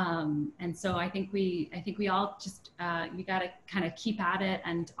 And so I think we all just, we got to kind of keep at it,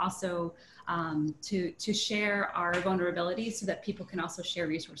 and also to share our vulnerabilities so that people can also share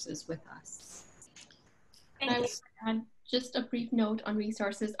resources with us. And I would add just a brief note on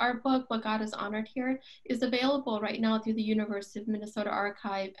resources. Our book, What God Is Honored Here, is available right now through the University of Minnesota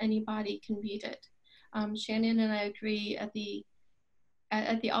Archive. Anybody can read it. Shannon and I agree at the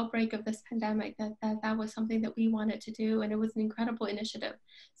outbreak of this pandemic that was something that we wanted to do, and it was an incredible initiative.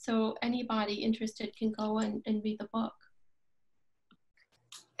 So anybody interested can go and read the book.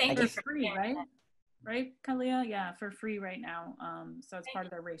 Thank you for free, right? Right, Kalia? Yeah, for free right now. So it's part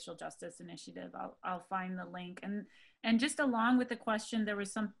of their racial justice initiative. I'll find the link. And just along with the question, there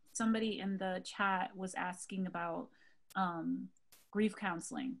was somebody in the chat was asking about grief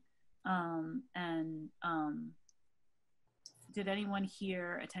counseling. Did anyone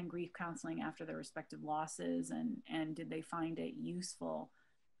here attend grief counseling after their respective losses, and did they find it useful?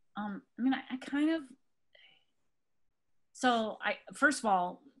 I mean, I kind of, so first of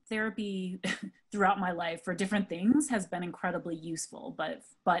all, therapy throughout my life for different things has been incredibly useful, but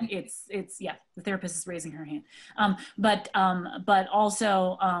it's yeah, the therapist is raising her hand. But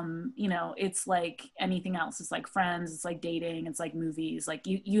also, you know, it's like anything else. It's like friends, it's like dating, it's like movies. Like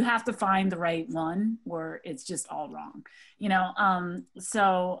you have to find the right one, or it's just all wrong, you know?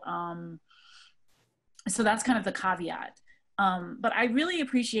 So that's kind of the caveat. But I really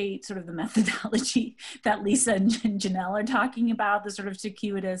appreciate sort of the methodology that Lisa and Janelle are talking about, the sort of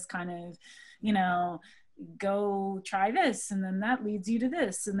circuitous kind of, you know, go try this, and then that leads you to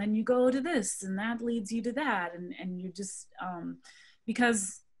this, and then you go to this, and that leads you to that. And you just,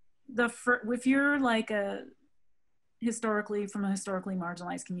 because if you're like from a historically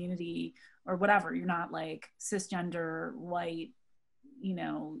marginalized community or whatever, you're not like cisgender, white, you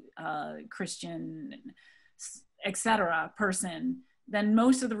know, Christian, etc. person, then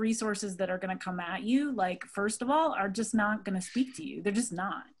most of the resources that are going to come at you, like, first of all, are just not going to speak to you. They're just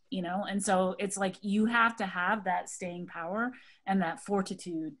not, you know? And so it's like, you have to have that staying power and that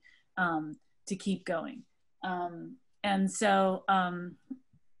fortitude to keep going. And so, got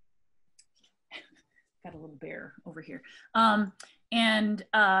a little bear over here.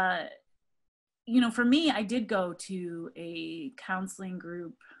 You know, for me, I did go to a counseling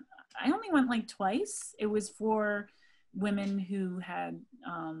group. I only went like twice. It was for women who had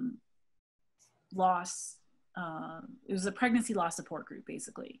lost, it was a pregnancy loss support group,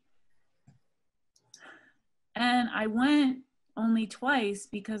 basically. And I went only twice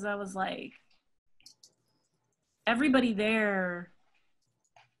because I was like, everybody there,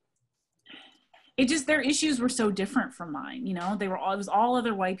 their issues were so different from mine, you know? It was all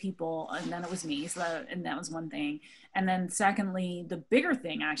other white people, and then it was me, and that was one thing. And then secondly, the bigger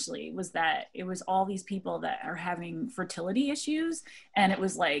thing actually was that it was all these people that are having fertility issues, and it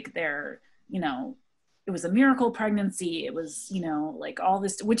was like you know, it was a miracle pregnancy, it was, you know, like all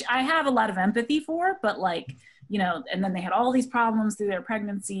this, which I have a lot of empathy for, but like, you know, and then they had all these problems through their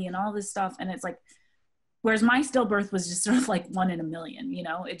pregnancy and all this stuff, and it's like, whereas my stillbirth was just sort of like 1 in a million, you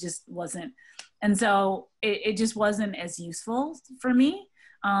know, it just wasn't. And so it just wasn't as useful for me.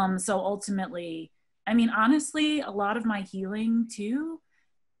 So ultimately, I mean, honestly, a lot of my healing too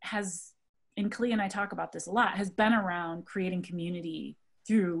has, and Kalia and I talk about this a lot, has been around creating community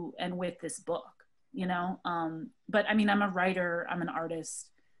through and with this book, you know? But I mean, I'm a writer, I'm an artist.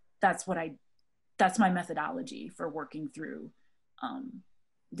 That's my methodology for working through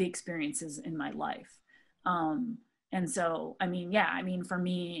the experiences in my life. And so, I mean, yeah, I mean, for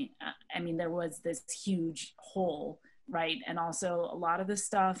me, I mean, there was this huge hole, right? And also a lot of the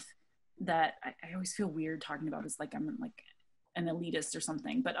stuff that I always feel weird talking about is like, I'm like an elitist or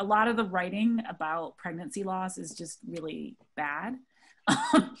something, but a lot of the writing about pregnancy loss is just really bad.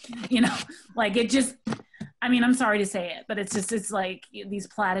 You know, like it just, I mean, I'm sorry to say it, but it's just, it's like these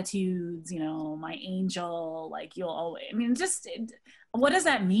platitudes, you know, my angel, like you'll always, I mean, just, what does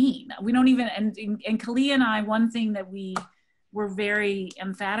that mean? We don't even, and Kalia and I, one thing that we were very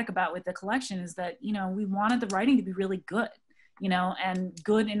emphatic about with the collection is that, you know, we wanted the writing to be really good, you know, and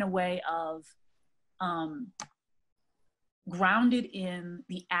good in a way of grounded in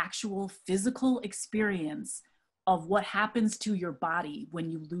the actual physical experience of what happens to your body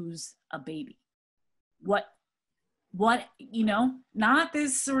when you lose a baby. What, you know, not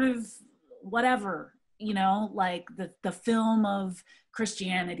this sort of whatever, you know, like the film of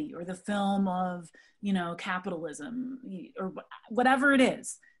Christianity or the film of, you know, capitalism or whatever it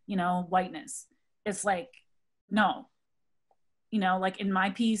is, you know, whiteness. It's like, no, you know, like in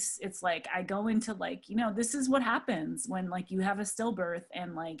my piece, it's like, I go into like, you know, this is what happens when like you have a stillbirth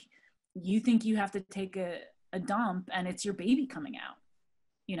and like, you think you have to take a dump and it's your baby coming out,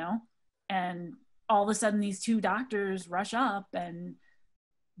 you know, and all of a sudden these two doctors rush up and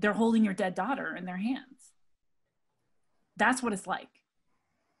they're holding your dead daughter in their hands. That's what it's like.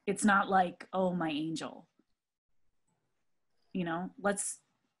 It's not like, oh, my angel, you know,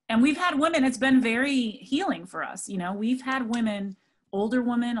 and we've had women, it's been very healing for us. You know, we've had women, older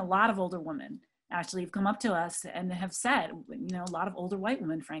women, a lot of older women actually have come up to us and have said, you know, a lot of older white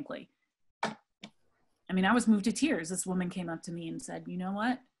women, frankly. I mean, I was moved to tears. This woman came up to me and said, you know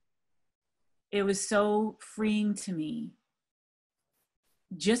what? It was so freeing to me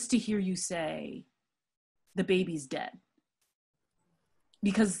just to hear you say the baby's dead.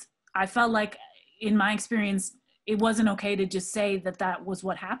 Because I felt like in my experience, it wasn't okay to just say that that was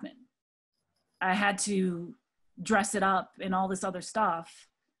what happened. I had to dress it up and all this other stuff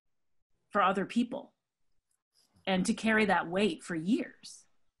for other people and to carry that weight for years.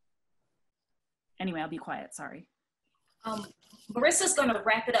 Anyway, I'll be quiet, sorry. Marissa's going to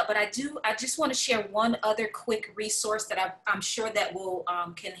wrap it up, but I just want to share one other quick resource that I'm sure that will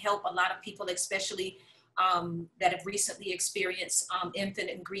can help a lot of people, especially that have recently experienced infant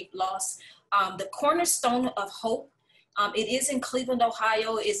and grief loss. The Cornerstone of Hope. It is in Cleveland,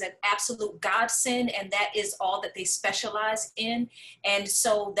 Ohio, is an absolute godsend, and that is all that they specialize in. And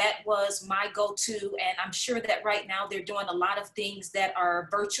so that was my go-to, and I'm sure that right now they're doing a lot of things that are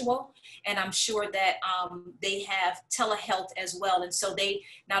virtual, and I'm sure that they have telehealth as well. And so they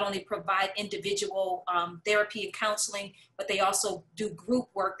not only provide individual therapy and counseling, but they also do group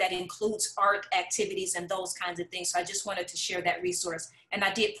work that includes art activities and those kinds of things. So I just wanted to share that resource, and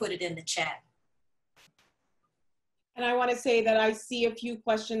I did put it in the chat. And I want to say that I see a few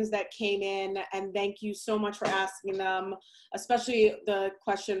questions that came in, and thank you so much for asking them, especially the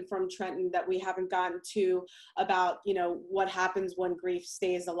question from Trenton that we haven't gotten to about, you know, what happens when grief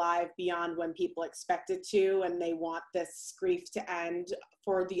stays alive beyond when people expect it to, and they want this grief to end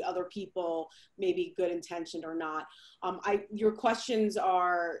for the other people, maybe good intentioned or not. Your questions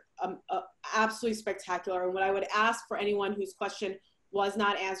are absolutely spectacular. And what I would ask for anyone whose question was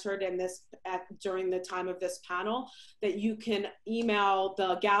not answered in this during the time of this panel, that you can email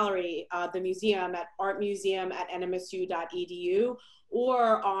the gallery, the museum at artmuseum@nmsu.edu,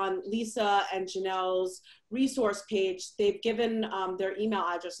 or on Lisa and Janelle's resource page. They've given their email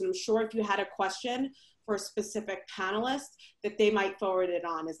address, and I'm sure if you had a question for a specific panelist, that they might forward it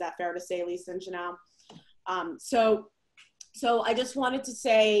on. Is that fair to say, Lisa and Janelle? So I just wanted to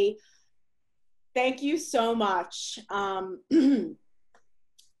say thank you so much.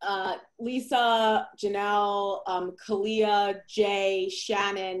 Lisa, Janelle, Kalia, Jay,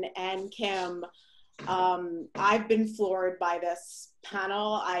 Shannon, and Kim. I've been floored by this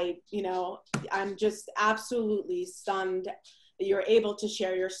panel. I'm just absolutely stunned that you're able to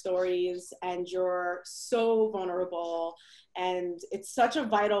share your stories, and you're so vulnerable, and it's such a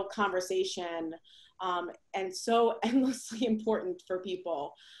vital conversation, and so endlessly important for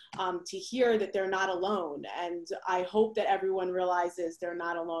people to hear that they're not alone. And I hope that everyone realizes they're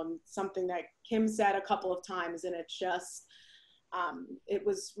not alone. Something that Kim said a couple of times, and it's just, it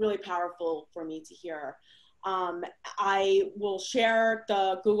was really powerful for me to hear. I will share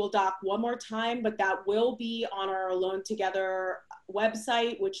the Google Doc one more time, but that will be on our Alone Together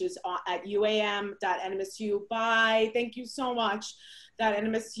website, which is at uam.nmsu. Bye. Thank you so much.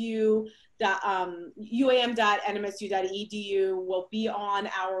 uam.nmsu.edu will be on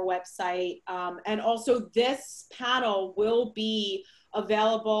our website. And also this panel will be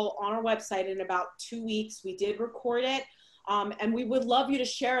available on our website in about 2 weeks. We did record it. And we would love you to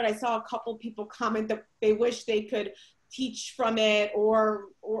share it. I saw a couple people comment that they wish they could teach from it or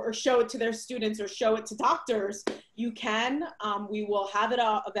show it to their students or show it to doctors. You can. We will have it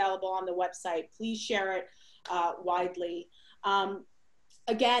available on the website. Please share it widely.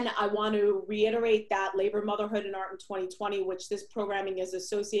 Again, I want to reiterate that Labor, Motherhood, and Art in 2020, which this programming is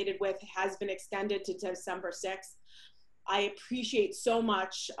associated with, has been extended to December 6th. I appreciate so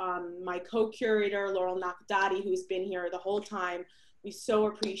much my co-curator, Laurel Nakadati, who's been here the whole time. We so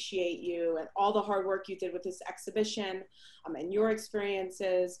appreciate you and all the hard work you did with this exhibition and your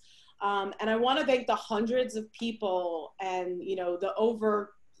experiences. And I want to thank the hundreds of people and, you know, the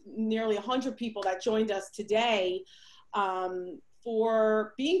over nearly 100 people that joined us today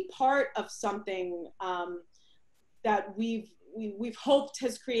for being part of something that we've hoped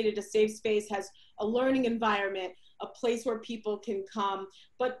has created a safe space, has a learning environment, a place where people can come.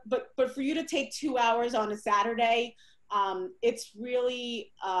 But for you to take 2 hours on a Saturday, it's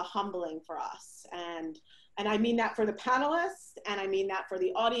really humbling for us. And I mean that for the panelists, and I mean that for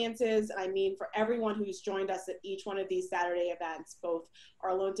the audiences, and I mean for everyone who's joined us at each one of these Saturday events, both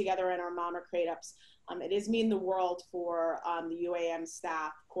our Alone Together and our Mama Crate-Ups. It is mean the world for the UAM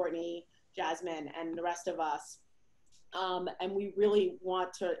staff, Courtney, Jasmine, and the rest of us. And we really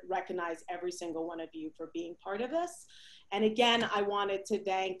want to recognize every single one of you for being part of this. And again, I wanted to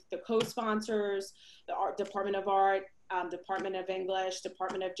thank the co-sponsors, the Department of Art, Department of English,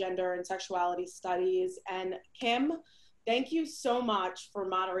 Department of Gender and Sexuality Studies. And Kim, thank you so much for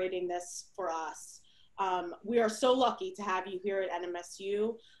moderating this for us. We are so lucky to have you here at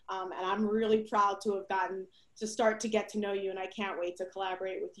NMSU, and I'm really proud to have gotten to start to get to know you, and I can't wait to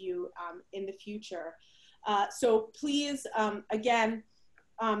collaborate with you in the future. So please, again,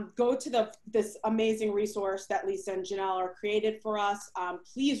 go to this amazing resource that Lisa and Janelle are created for us.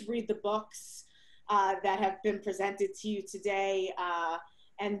 Please read the books that have been presented to you today.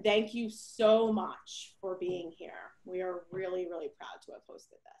 And thank you so much for being here. We are really, really proud to have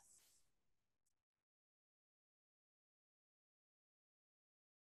hosted this.